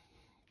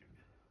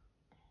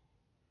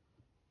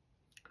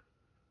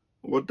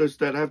 What does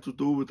that have to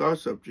do with our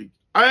subject?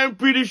 I am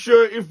pretty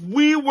sure if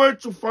we were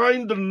to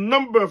find the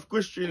number of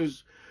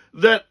Christians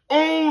that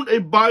own a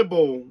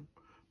Bible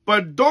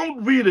but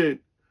don't read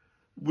it,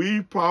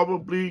 we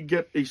probably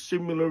get a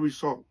similar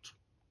result.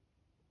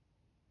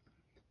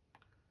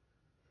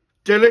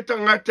 Tele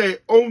tangata e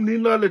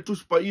onina le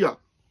tuspaia.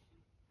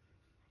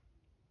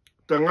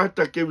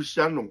 Tangata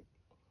kevisiano.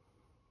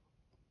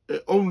 E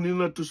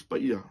onina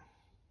tuspaia.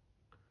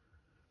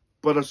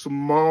 But a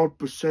small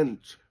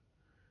percent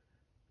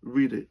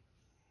read it.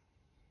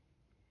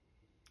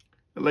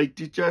 Like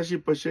tichasi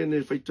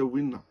pasene feita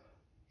wina.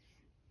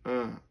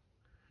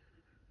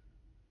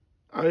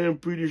 I am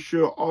pretty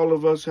sure all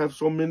of us have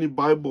so many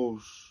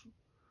Bibles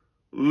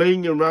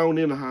laying around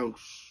in the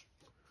house,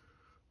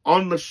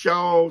 on the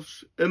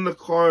shelves, in the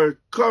car,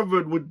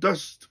 covered with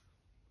dust.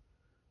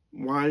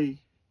 Why?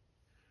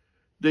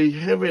 They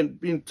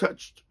haven't been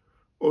touched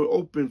or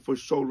opened for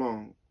so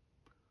long.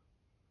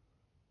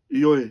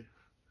 Ioe,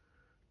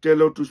 te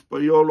leo tu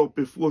spaiolo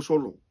pe fua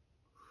solo,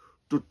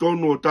 tu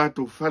tono o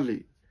tātou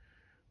fale,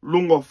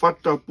 lungo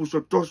fata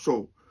puso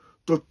toso,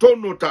 tu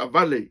tono ta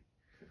vale,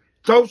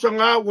 tausa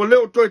ngā wa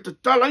leo toi te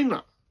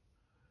talaina,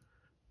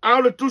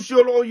 au le tusi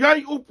o loo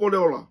iai upo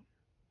leola,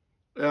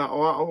 ea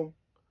oao,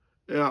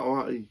 ea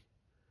oai,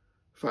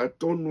 whae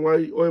tonu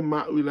ai oe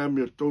mau I la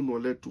mea tonu o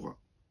letua.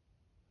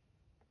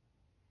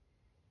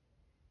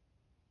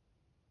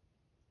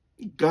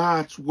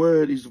 God's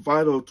word is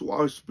vital to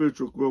our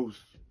spiritual growth.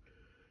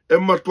 E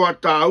matua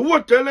tā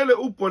ua te lele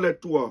upo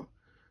letua,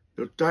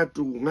 e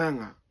tātu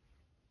nganga.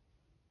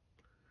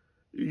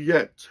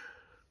 Yet,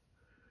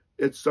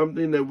 it's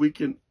something that we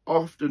can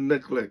often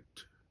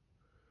neglect.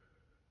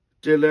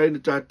 Te lea ni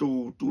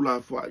tātou tūla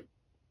whai.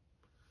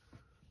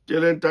 Te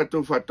lea ni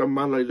tātou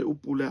whatamana i le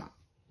upu lea.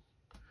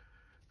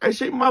 Ai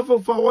sei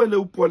mawhawhawa i le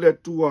upu lea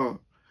tua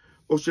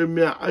o se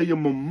mea ai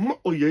mo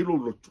o yeilo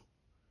lotu.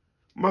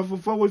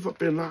 Mawhawhawa i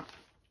whapena.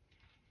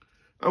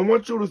 I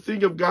want you to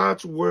think of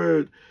God's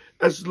word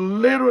as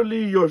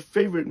literally your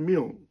favorite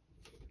meal.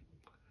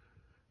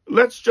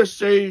 Let's just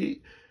say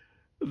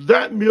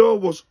that meal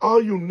was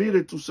all you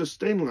needed to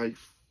sustain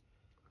life.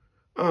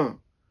 Now,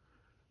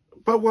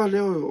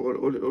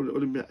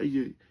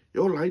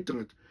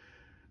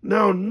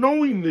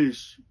 knowing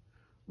this,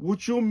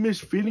 would you miss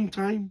feeding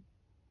time?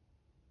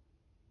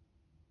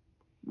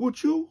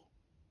 Would you?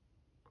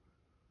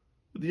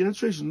 The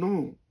answer is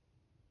no.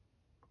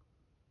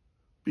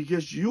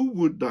 Because you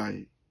would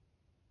die.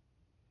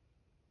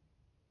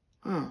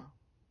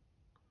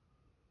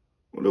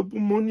 Ole pu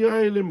Moni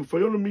ai le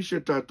mawhai ono mi se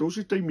tātou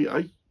se teimi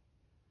ai.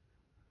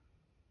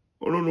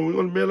 Ono no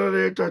ingon mela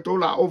le tātou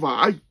la ova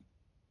ai.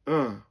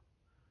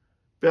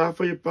 Pea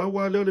whai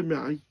paua leo le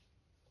mea ai.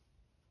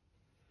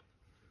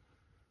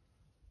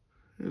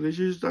 Le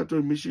se tātou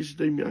e misi se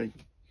teimi ai.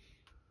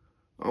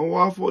 A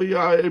wafo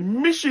ia e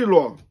misi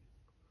loa.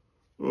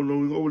 Ono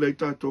ingon le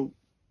tātou.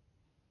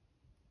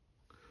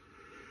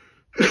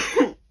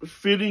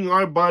 Feeding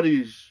our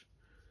bodies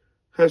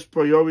has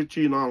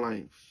priority in our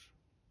lives.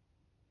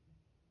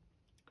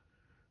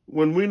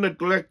 When we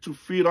neglect to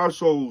feed our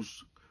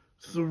souls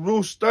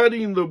through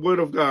studying the Word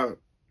of God,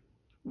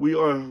 we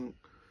are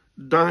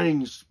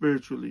dying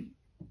spiritually.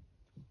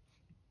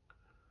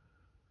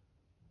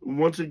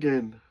 Once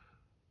again,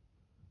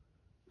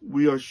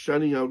 we are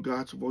shutting out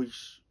God's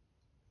voice.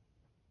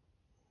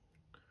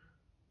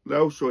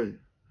 Leo soe.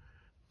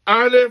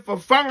 Ale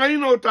whawhanga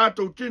ino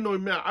tātou tino I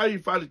mea ai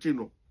whare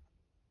tino.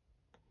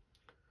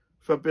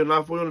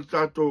 Whapena fo ona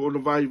tātou ona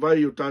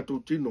vai o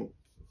tātou tino.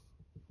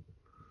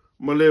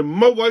 Ma le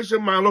mawai se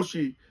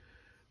malosi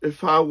e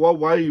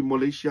whawawai mo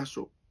le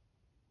siaso.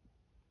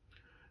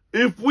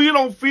 If we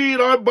don't feed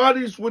our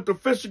bodies with the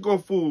physical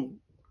food,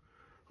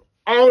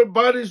 our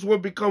bodies will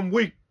become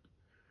weak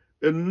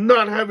and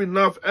not have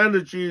enough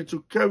energy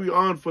to carry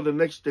on for the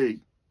next day.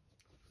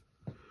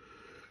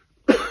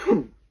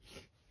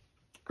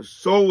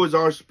 So is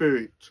our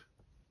spirit.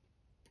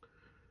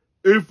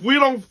 If we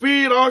don't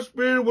feed our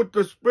spirit with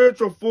the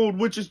spiritual food,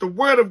 which is the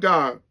Word of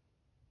God,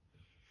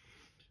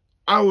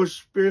 our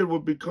spirit will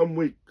become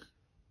weak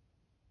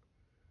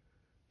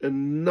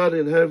and not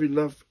have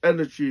enough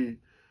energy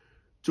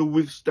to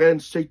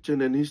withstand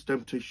Satan and his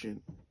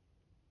temptation.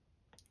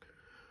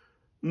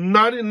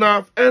 Not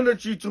enough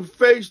energy to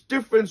face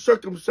different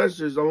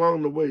circumstances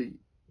along the way.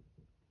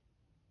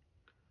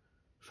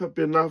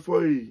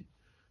 Whapenafoi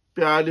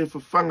pe ale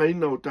whawhanga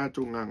ina o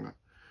tātou nganga.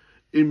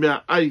 I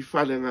mea ai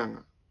whale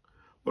nganga.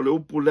 O le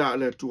upu lea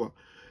le tua.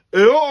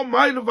 E o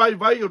mai le vai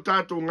o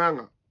tātou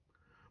nganga.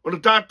 O le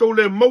tātou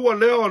le maua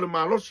leo le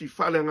malosi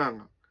whale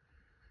nganga.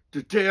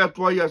 Te te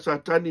atua ia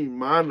satani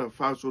maana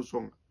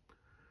whasosonga.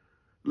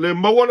 Le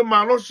maua le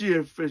malosi e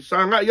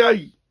whesanga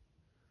iai.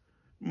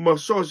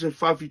 Maso se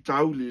whafi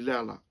tauli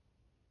leala.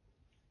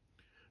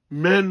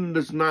 Man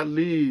does not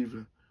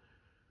live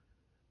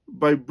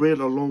by bread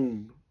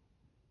alone.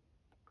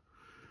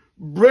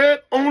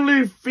 Bread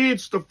only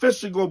feeds the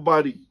physical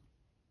body.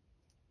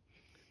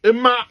 E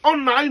ma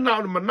ona ina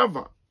o le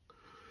manava.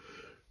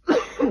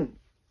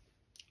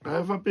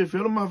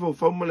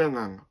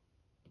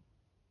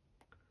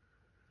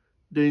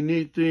 They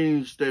need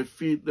things that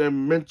feed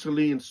them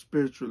mentally and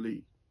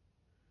spiritually.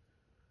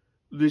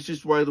 This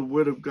is why the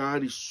Word of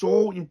God is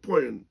so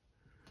important.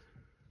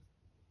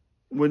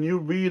 When you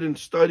read and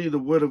study the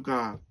Word of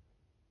God,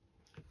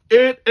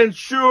 it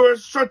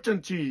ensures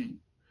certainty.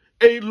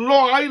 It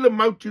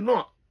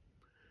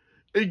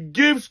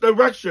gives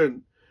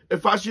direction.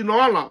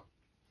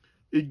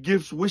 It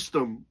gives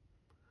wisdom.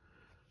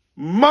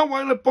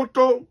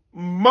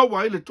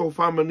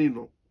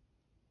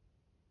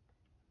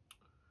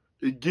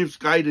 It gives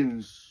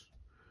guidance.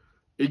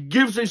 It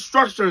gives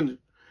instructions.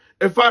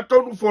 If I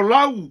told for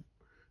lau,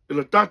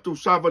 ila tatu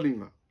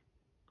savalinga.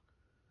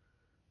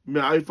 Me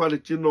ai fale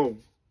tino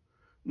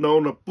na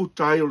ona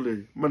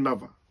putaiole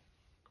manava.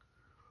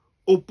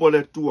 Opo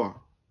le tua.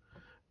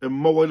 E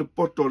maua le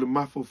poto le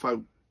mafo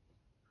fau.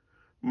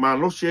 Ma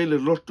lose le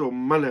loto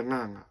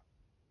malenganga.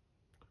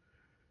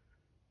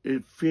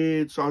 It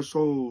feeds our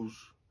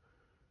souls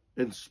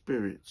and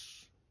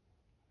spirits.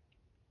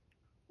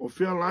 O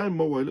fea lai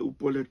maua le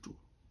upo le tu.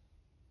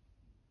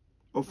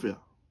 O fea.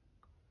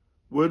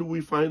 Where do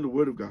we find the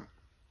Word of God?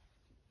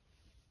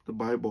 The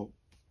Bible.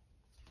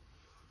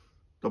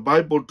 The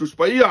Bible to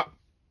spaia.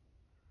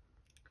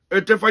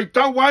 E te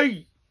whaitau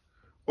ai.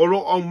 O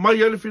lo au mai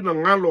elefina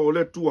ngalo o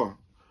le tua.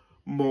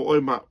 Mo oi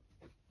ma.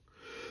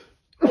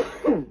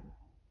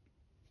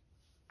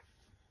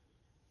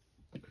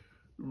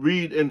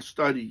 Read and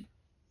study.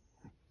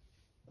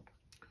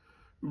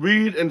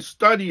 Read and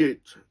study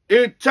it.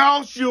 It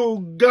tells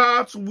you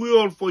God's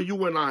will for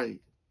you and I.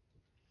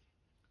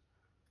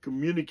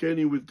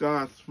 Communicating with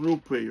God through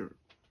prayer.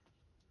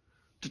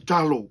 Te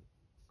talo.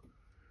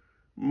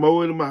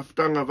 Mau ele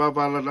maftanga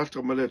vavala lata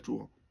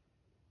maletua.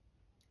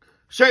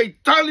 Sei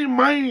tali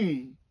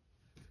mai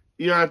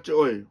ia te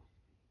oe.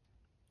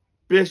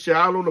 Pese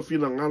alo na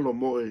fina ngalo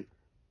moe.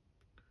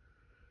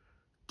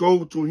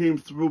 Go to him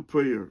through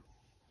prayer.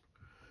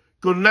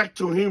 Connect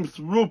to him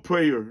through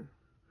prayer.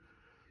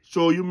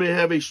 So you may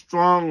have a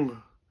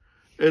strong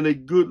and a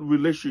good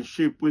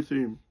relationship with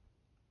him.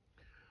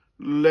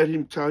 Let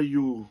him tell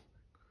you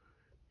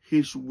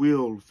his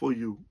will for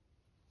you.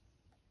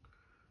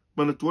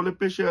 Mana tuole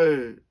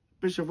pese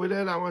foi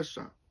le la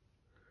wasa.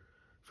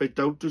 Fai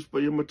tautus pa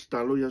ia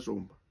matatalo ya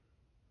soma.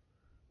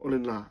 Ole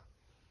na.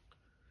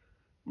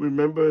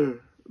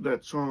 Remember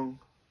that song?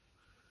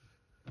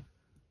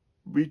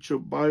 Read your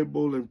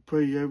Bible and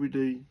pray every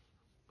day.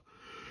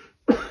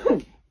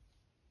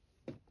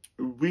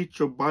 Read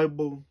your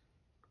Bible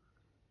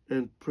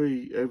and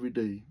pray every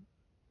day.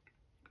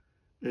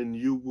 And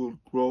you will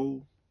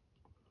grow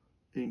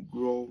and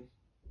grow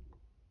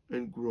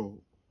and grow.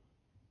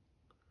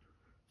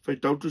 Fai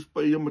tautus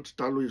pa ia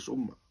matatalo ya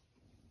soma.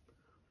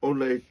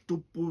 Ona e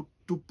tupu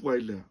ai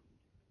lea.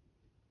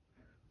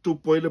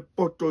 Tupu ai le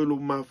poto i lo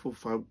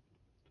mafofau.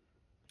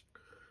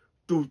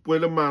 Tupu ai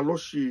le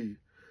malosi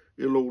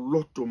i lo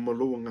loto ma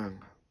lo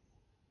nganga.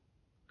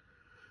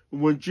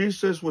 When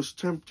Jesus was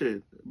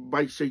tempted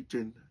by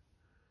Satan,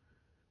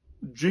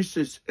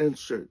 Jesus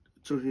answered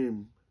to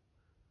him,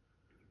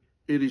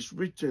 "It is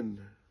written,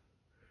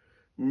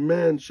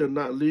 man shall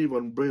not live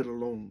on bread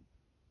alone,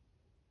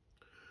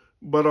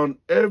 but on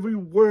every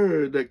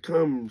word that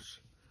comes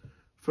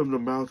from the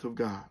mouth of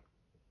God."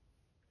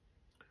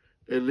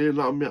 E le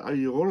na mea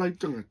ai ola I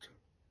tangata.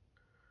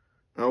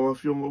 Awa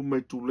fionga o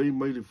mai tulei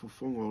mai le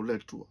fufonga o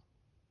letua.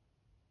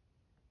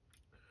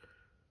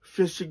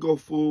 Physical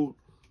food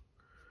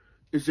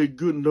is a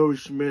good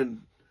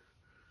nourishment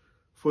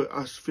for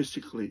us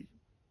physically.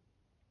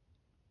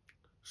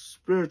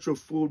 Spiritual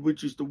food,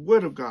 which is the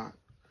Word of God,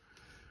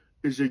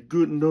 is a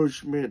good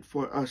nourishment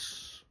for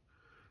us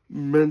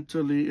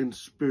mentally and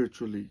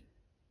spiritually.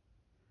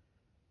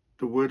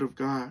 The Word of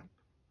God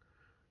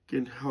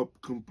can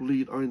help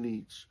complete our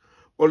needs.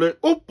 Ole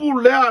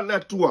upu lea le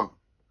tua.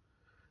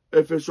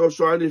 E fe so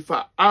ani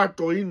fa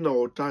ato ina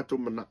o tato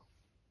mana.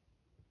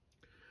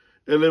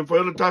 E le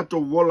whaela tato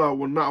wola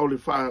o na o le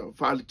fa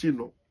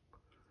alitino.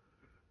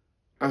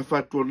 A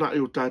fa tua na i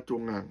o tato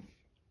ngang.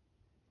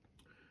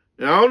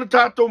 E aone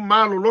tato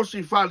malo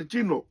losi fa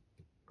alitino.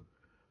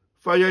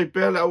 Fa iai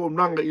pele au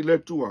nanga I le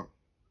tua.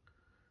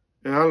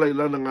 E ala I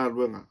lana ngā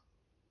ruenga.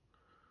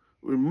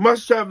 We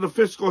must have the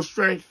physical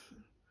strength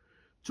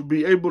to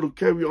be able to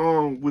carry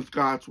on with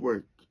God's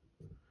work.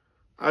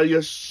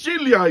 Aia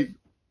sili ai.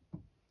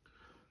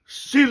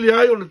 Sili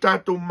ai o le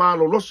tato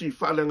malo losi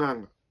fa le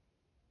nganga.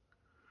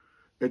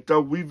 E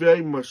tau wive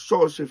ai ma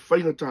so se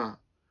whainata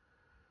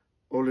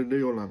o le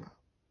neolanga.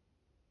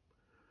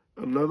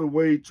 Another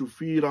way to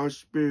feed our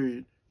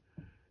spirit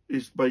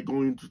is by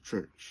going to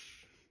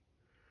church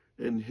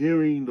and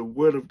hearing the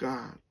word of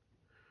God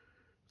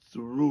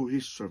through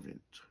his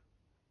servant.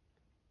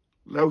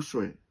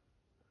 Lauswe,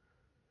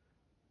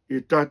 e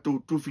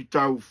tatou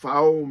tufitau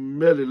whao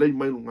mele lei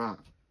mai ngā.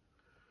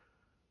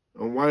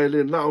 An wai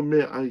le nao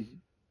mea ai,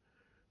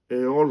 e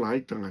ola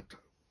ai tangata.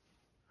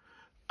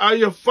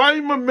 Ai a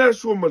whai ma mea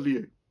sua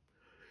malie.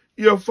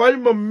 I a whai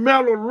ma mea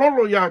lo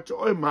lolo ya te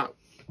oi mau.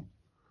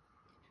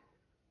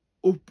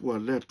 Upua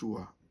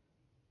letua.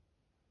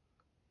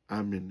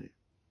 Amene.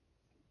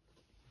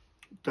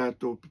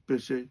 Tatou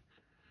pipese,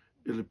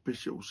 ele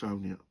pese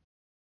usaunia.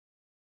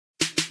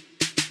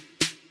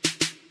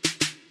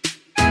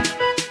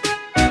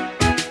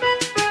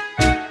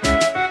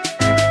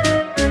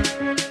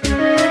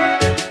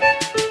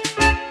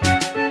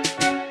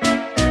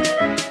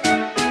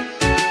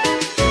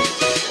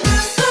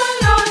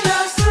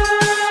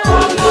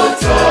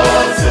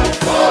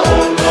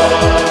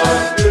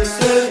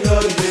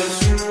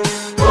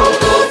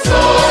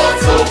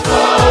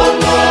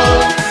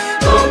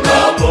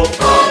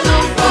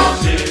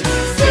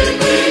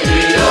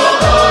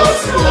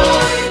 That's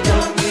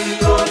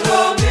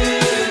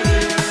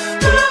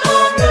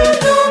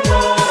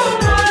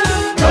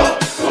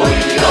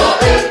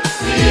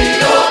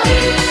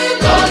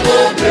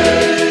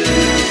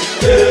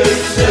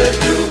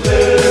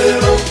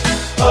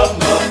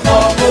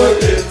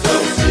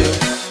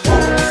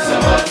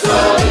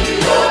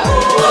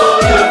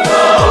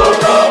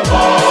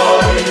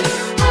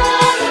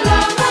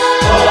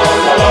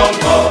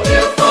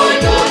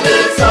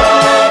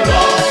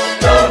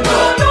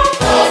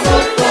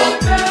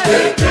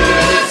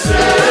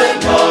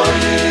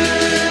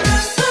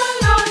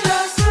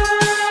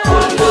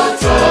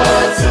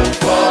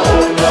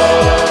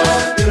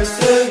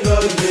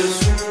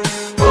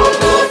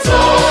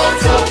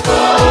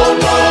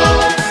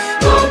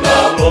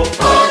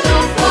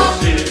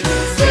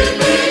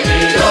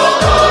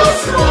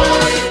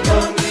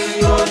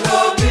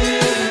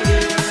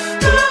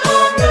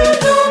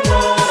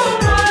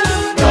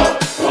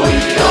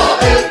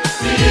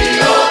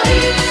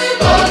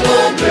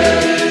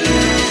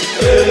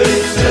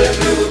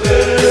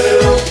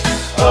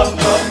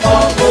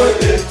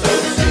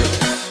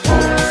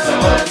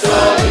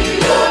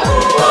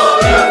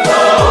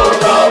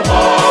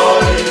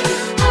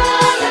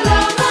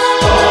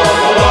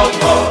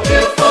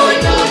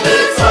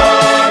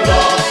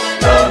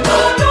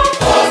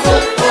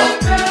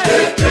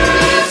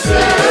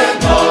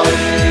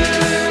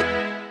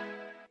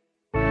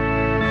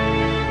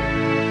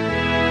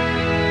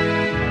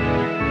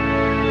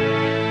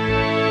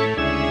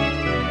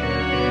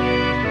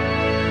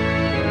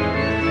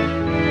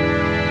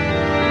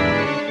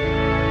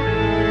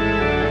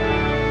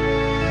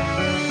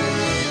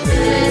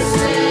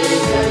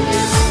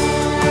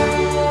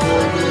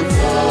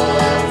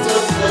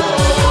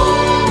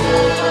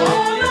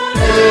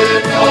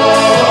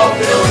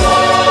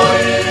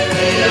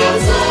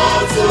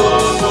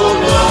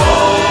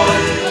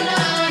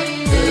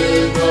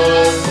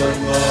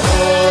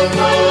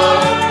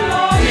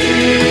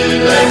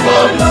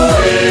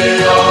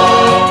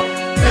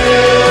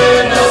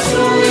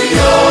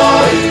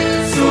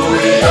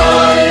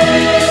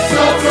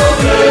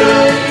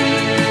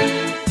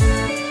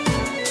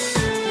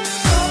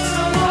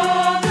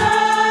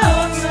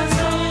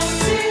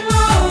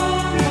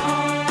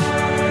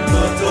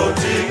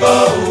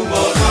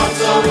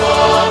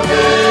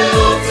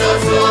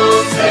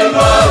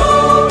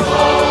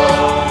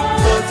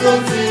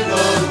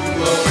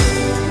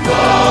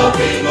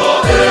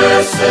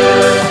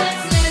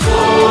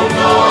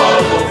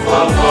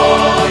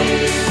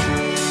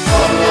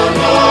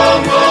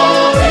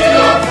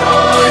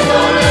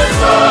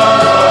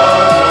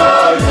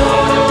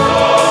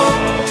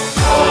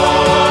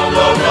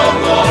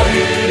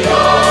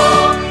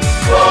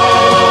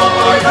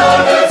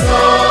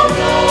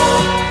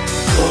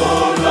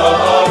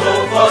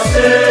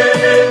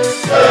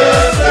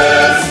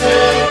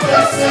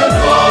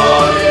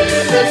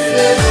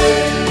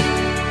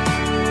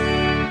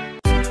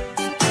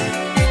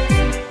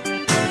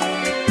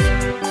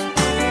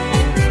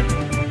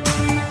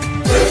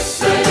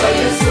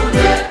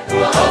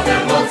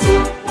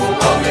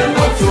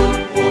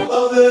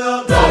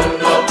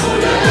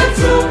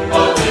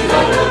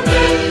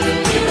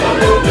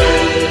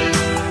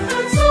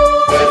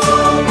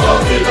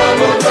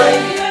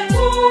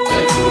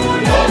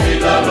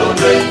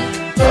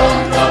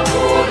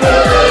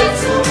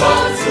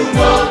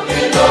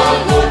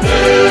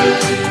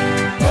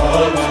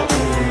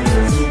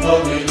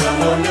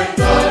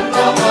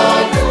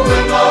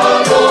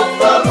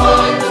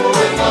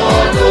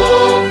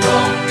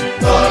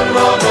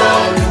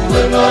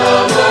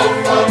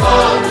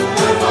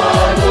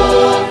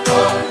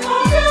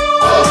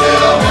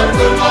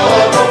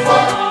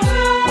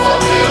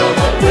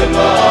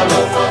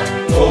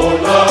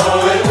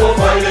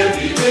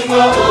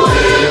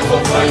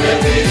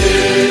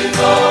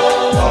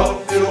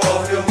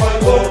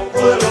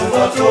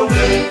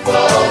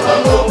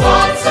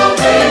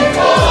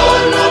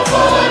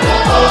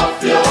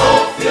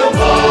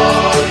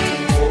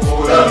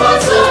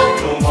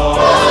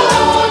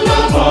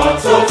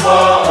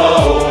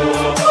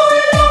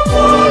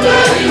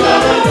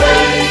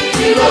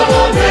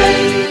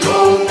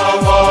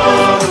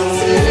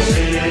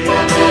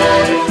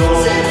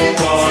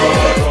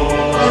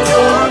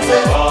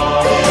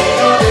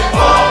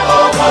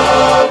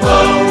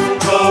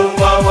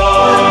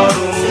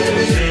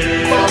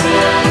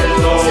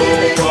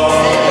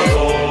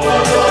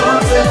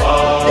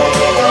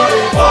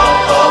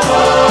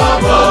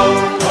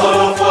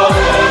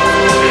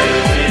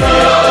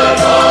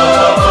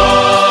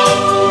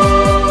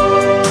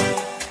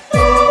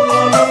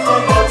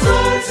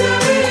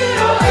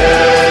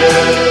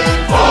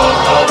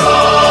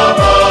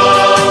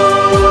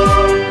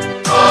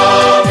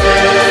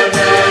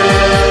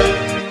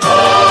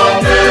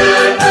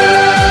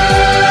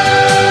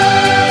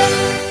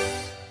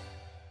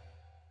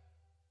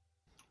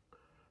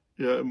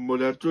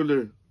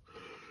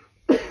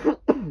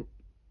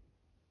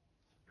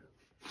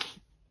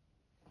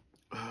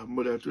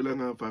Mora tula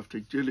nga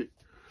fafte chile.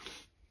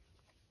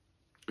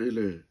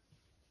 Ele.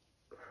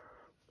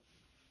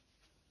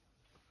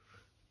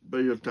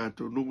 Bayo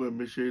tato nunga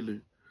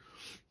mesele.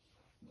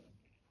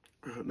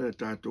 Na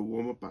tato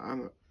woma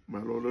paanga.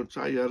 Malolo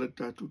saya le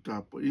tato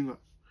tapo inga.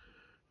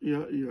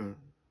 Ia.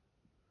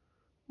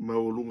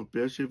 Maulunga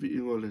pese vi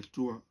ingo le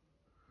tua.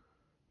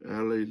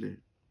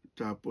 Ele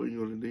tapo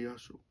ingo le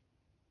neaso.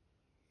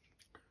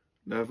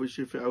 Na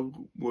fese fe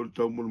au mo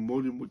tau mo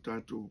moni mo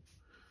tato.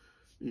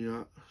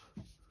 Ia.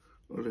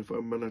 Ole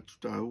famana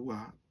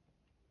tutaua.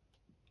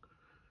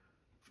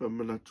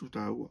 Famana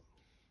tutaua.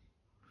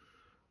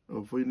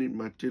 O foi ni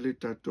matele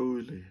tato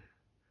ile.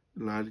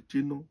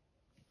 Lalitino.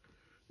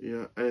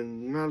 Ia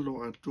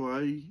ngalo atua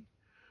ai.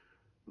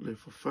 Le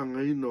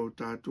fafanga ino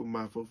tato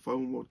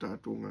mafafau mo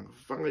tato nga.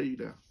 Fafanga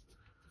ida.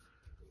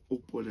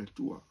 Upo le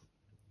tua.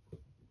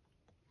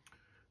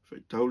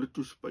 Fai tau le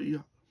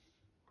tuspaia.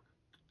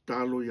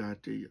 Talo ya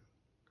te ia.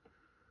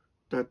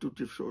 Tato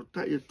te so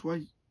taia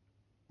tuai.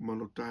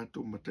 Mano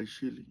tato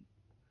mataisili.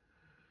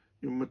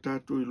 Ia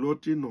matato I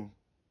lotino.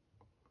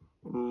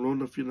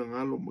 Lona fina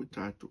ngalo mo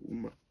tato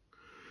uma.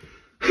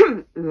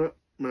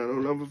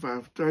 Mano lava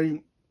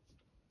faaftai.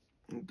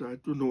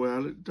 Tato no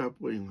ale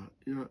tapo inga.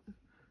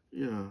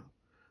 Ia.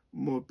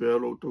 Mo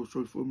pelo tau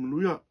soifo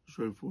minuia.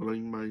 Soifo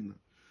laing maina.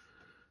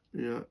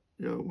 Ia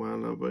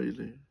wala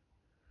baile.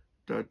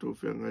 Tato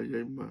whianga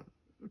iaima.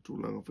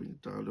 Tūlanga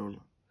whainga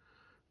ola.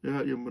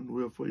 Ia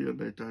manuia whaia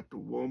nei tato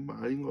woma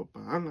ainga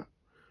paanga.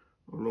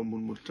 Olo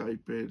mun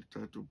taipe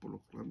tato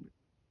polo klame.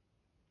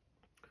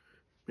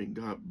 May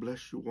God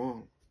bless you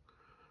all.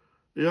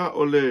 Ia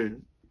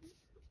ole.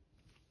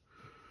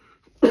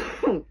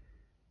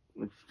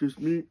 Excuse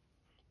me.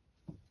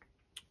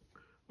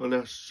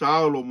 Ole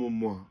saulo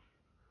momoa.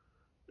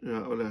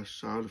 Ia ole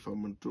saulo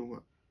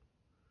whamantunga.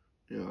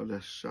 Ia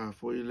ole sa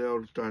foi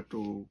leo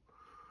tato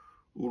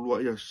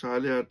ulua ia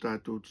sale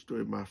tato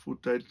tstoe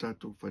mafuta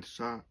tato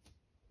farsa.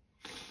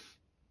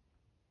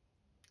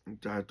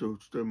 Tato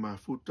tstoe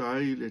mafuta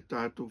le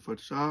tato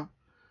farsa.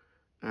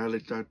 Ale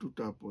tato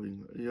tapo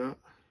inga. Ia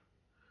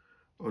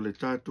ole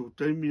tato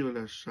taimi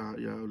ole sa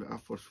ia ole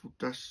afos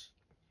futas.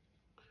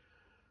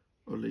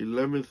 Ole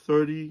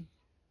 11:30.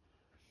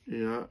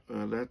 Yeah,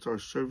 that's our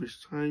service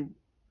time.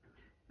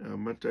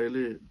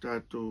 Mataile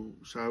tato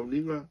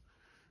sauninga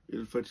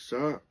il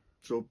fatsa.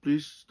 So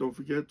please don't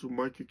forget to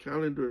mark your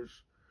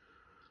calendars.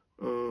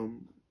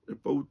 E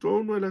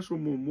pautono la so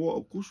momoa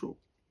o kuso.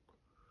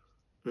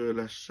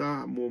 La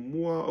sa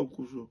momoa o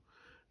kuso.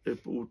 e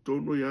po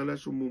tono ya la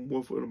so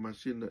mo for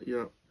masina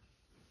ya,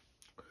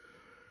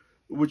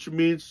 which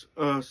means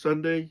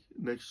Sunday,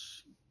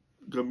 next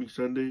coming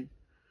Sunday,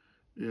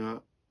 ya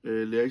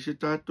le aise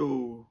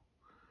tato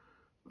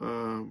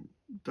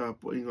ta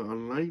po inga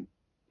online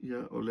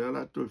ya o le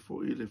ala to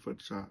fo ile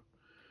fatsa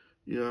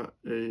ya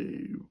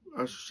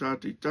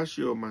asati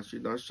tasio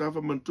masina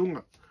safa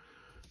mantunga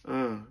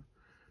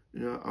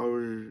ya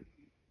our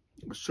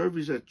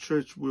service at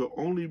church will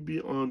only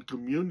be on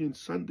communion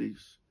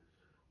Sundays.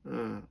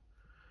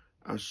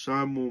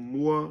 Asa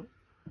mua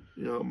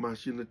ya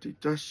masina te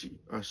tasi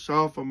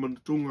asa fa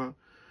mantunga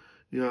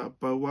ya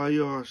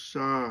pawayo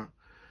asa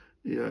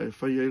ya e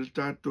fai el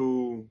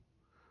tato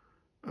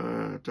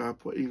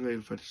tapo inga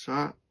il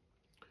fatsa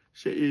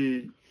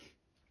se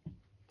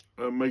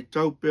mai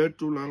tau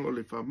petu lang o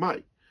le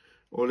whamai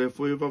o le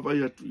foi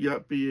wawai atu ia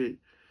pe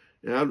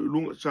e alu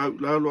lunga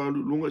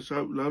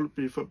sau lalo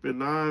pe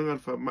whapenanga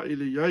whamai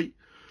le iai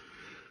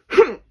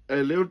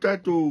e leo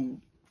tato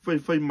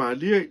fai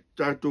malie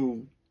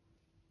tato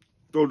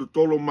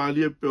tolo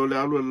malie pe o le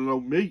alu e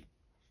lau mei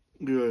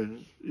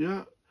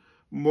ia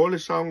mo le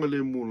saunga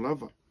le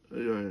mulava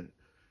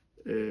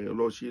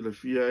lo si le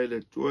fia e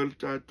le tuel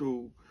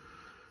tato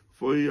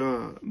foi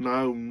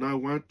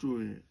nau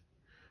atu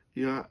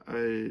ia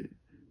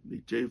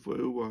ni te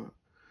foi ua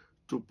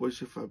tu poi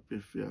se fa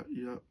pefia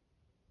ia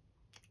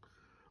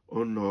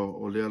ono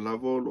o le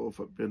lavo lo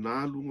fa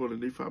penalu o le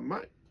nei fa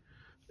mai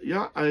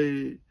ia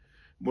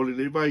mo le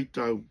nei vai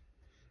tau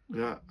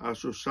ia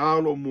aso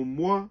saulo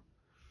mumua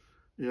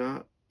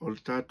ia o le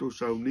tato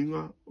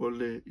sauninga o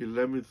le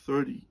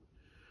 11:30.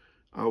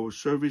 Our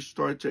service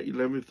starts at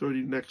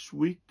 11:30 next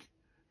week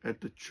at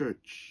the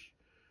church.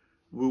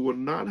 We will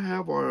not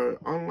have our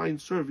online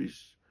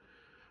service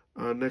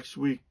next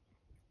week.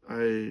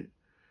 If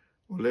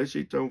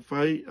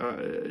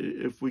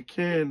we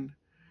can,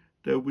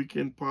 that we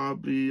can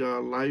probably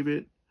live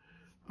it.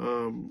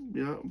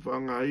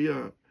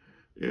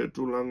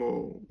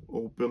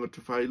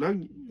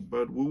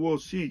 But we will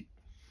see.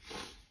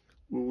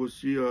 We will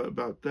see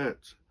about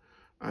that.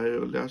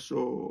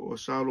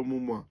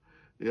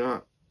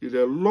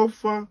 Ile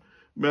lofa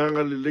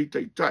meanga le leita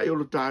itai o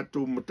lo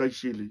tātou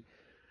mataisili.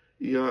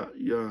 Ia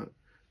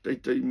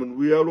teitai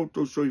manuia lo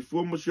tau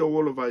soifua ma sia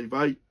ola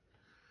vai.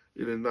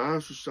 Ile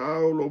nā su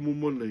sao lo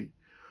mumonei.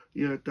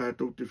 Ia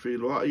tātou te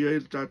wheloa ia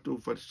il tātou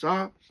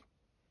wharisā.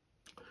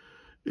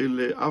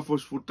 Ile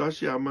afos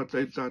futasi a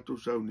matai tātou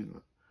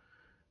sauninga.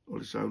 O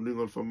le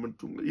sauninga o le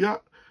whamantunga.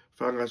 Ia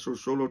whanga so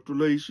solo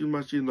tula isi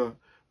masina.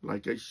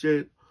 Like I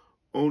said,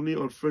 only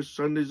on first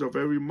Sundays of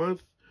every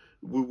month,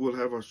 we will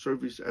have our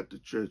service at the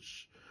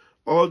church.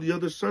 All the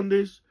other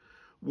Sundays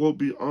will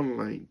be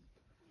online.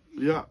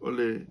 Ya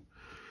ole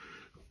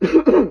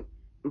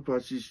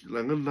pasis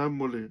langan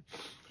nam ole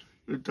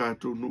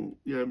tatu nu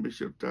ya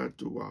mesel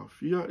tatu wa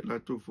fia la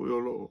tu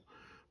foyolo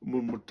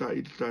mumuta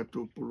il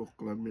tatu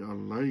poloklami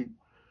online.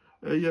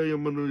 Ya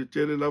manu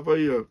tele lava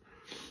ya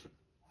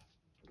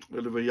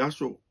ele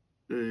vayaso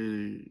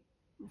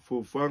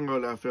fo fanga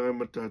la fera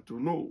matatu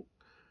no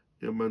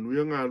ya manu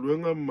nga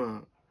luenga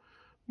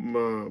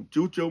ma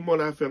tiutiu mo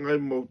la fengai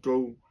mo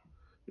tau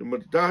e ma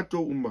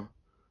tato uma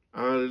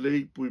a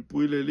lei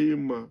pui le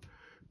ma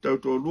tau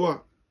to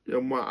lua ya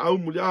ma au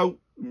mu au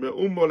me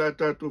uma la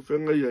tato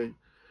fengai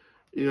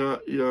ia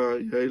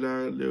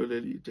la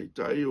le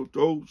tai o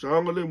tau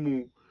sanga le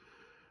mu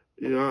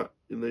ia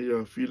ina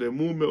ia file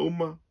mu me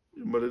uma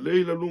ma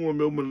le la lunga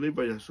me uma le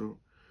vai aso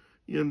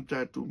ia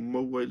tato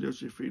mo wai le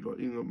se filo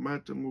inga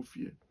mata mo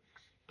fie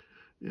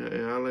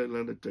ia ala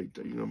la tai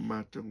inga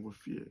mata mo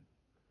fie.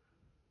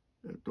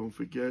 Don't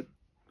forget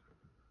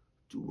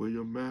to wear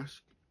your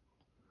mask.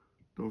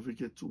 Don't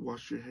forget to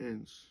wash your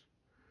hands.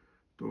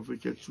 Don't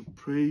forget to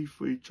pray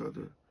for each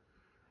other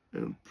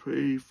and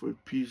pray for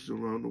peace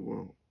around the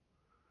world.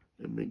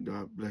 And may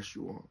God bless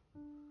you all.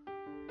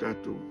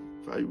 Tato,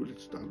 fai wile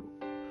stalo.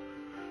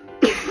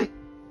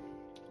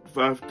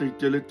 Faf te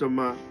tele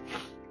tama.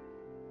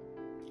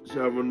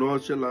 Sa vanoa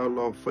se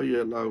lau fai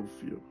e lau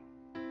fio.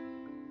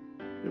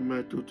 E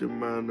mai tu te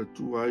mana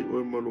tu ai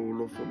o e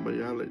malolo fa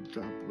mai ala i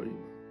tapo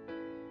ina.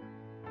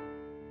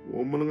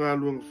 O mana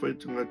luanga fai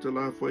tanga te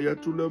la fai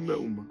atu leo me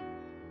uma.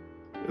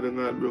 E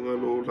ngā luanga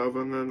lo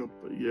lavanga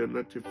ia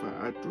na te wha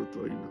ato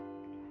to ina.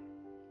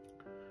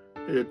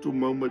 E tu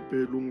mau mai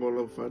pe lunga o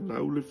lau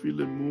whanau le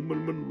file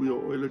muman manui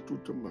o ele tu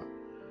tama.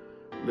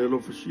 Le lo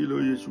fasilo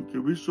Yesu ke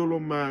wisolo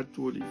ma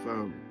atu li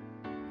whau.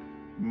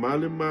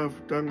 Male ma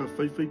futanga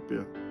fai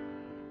pea.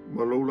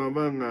 Ma lo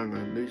lavanga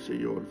nei se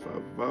i o le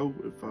whavau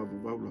e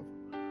whavau lava.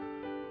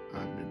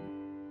 Amen.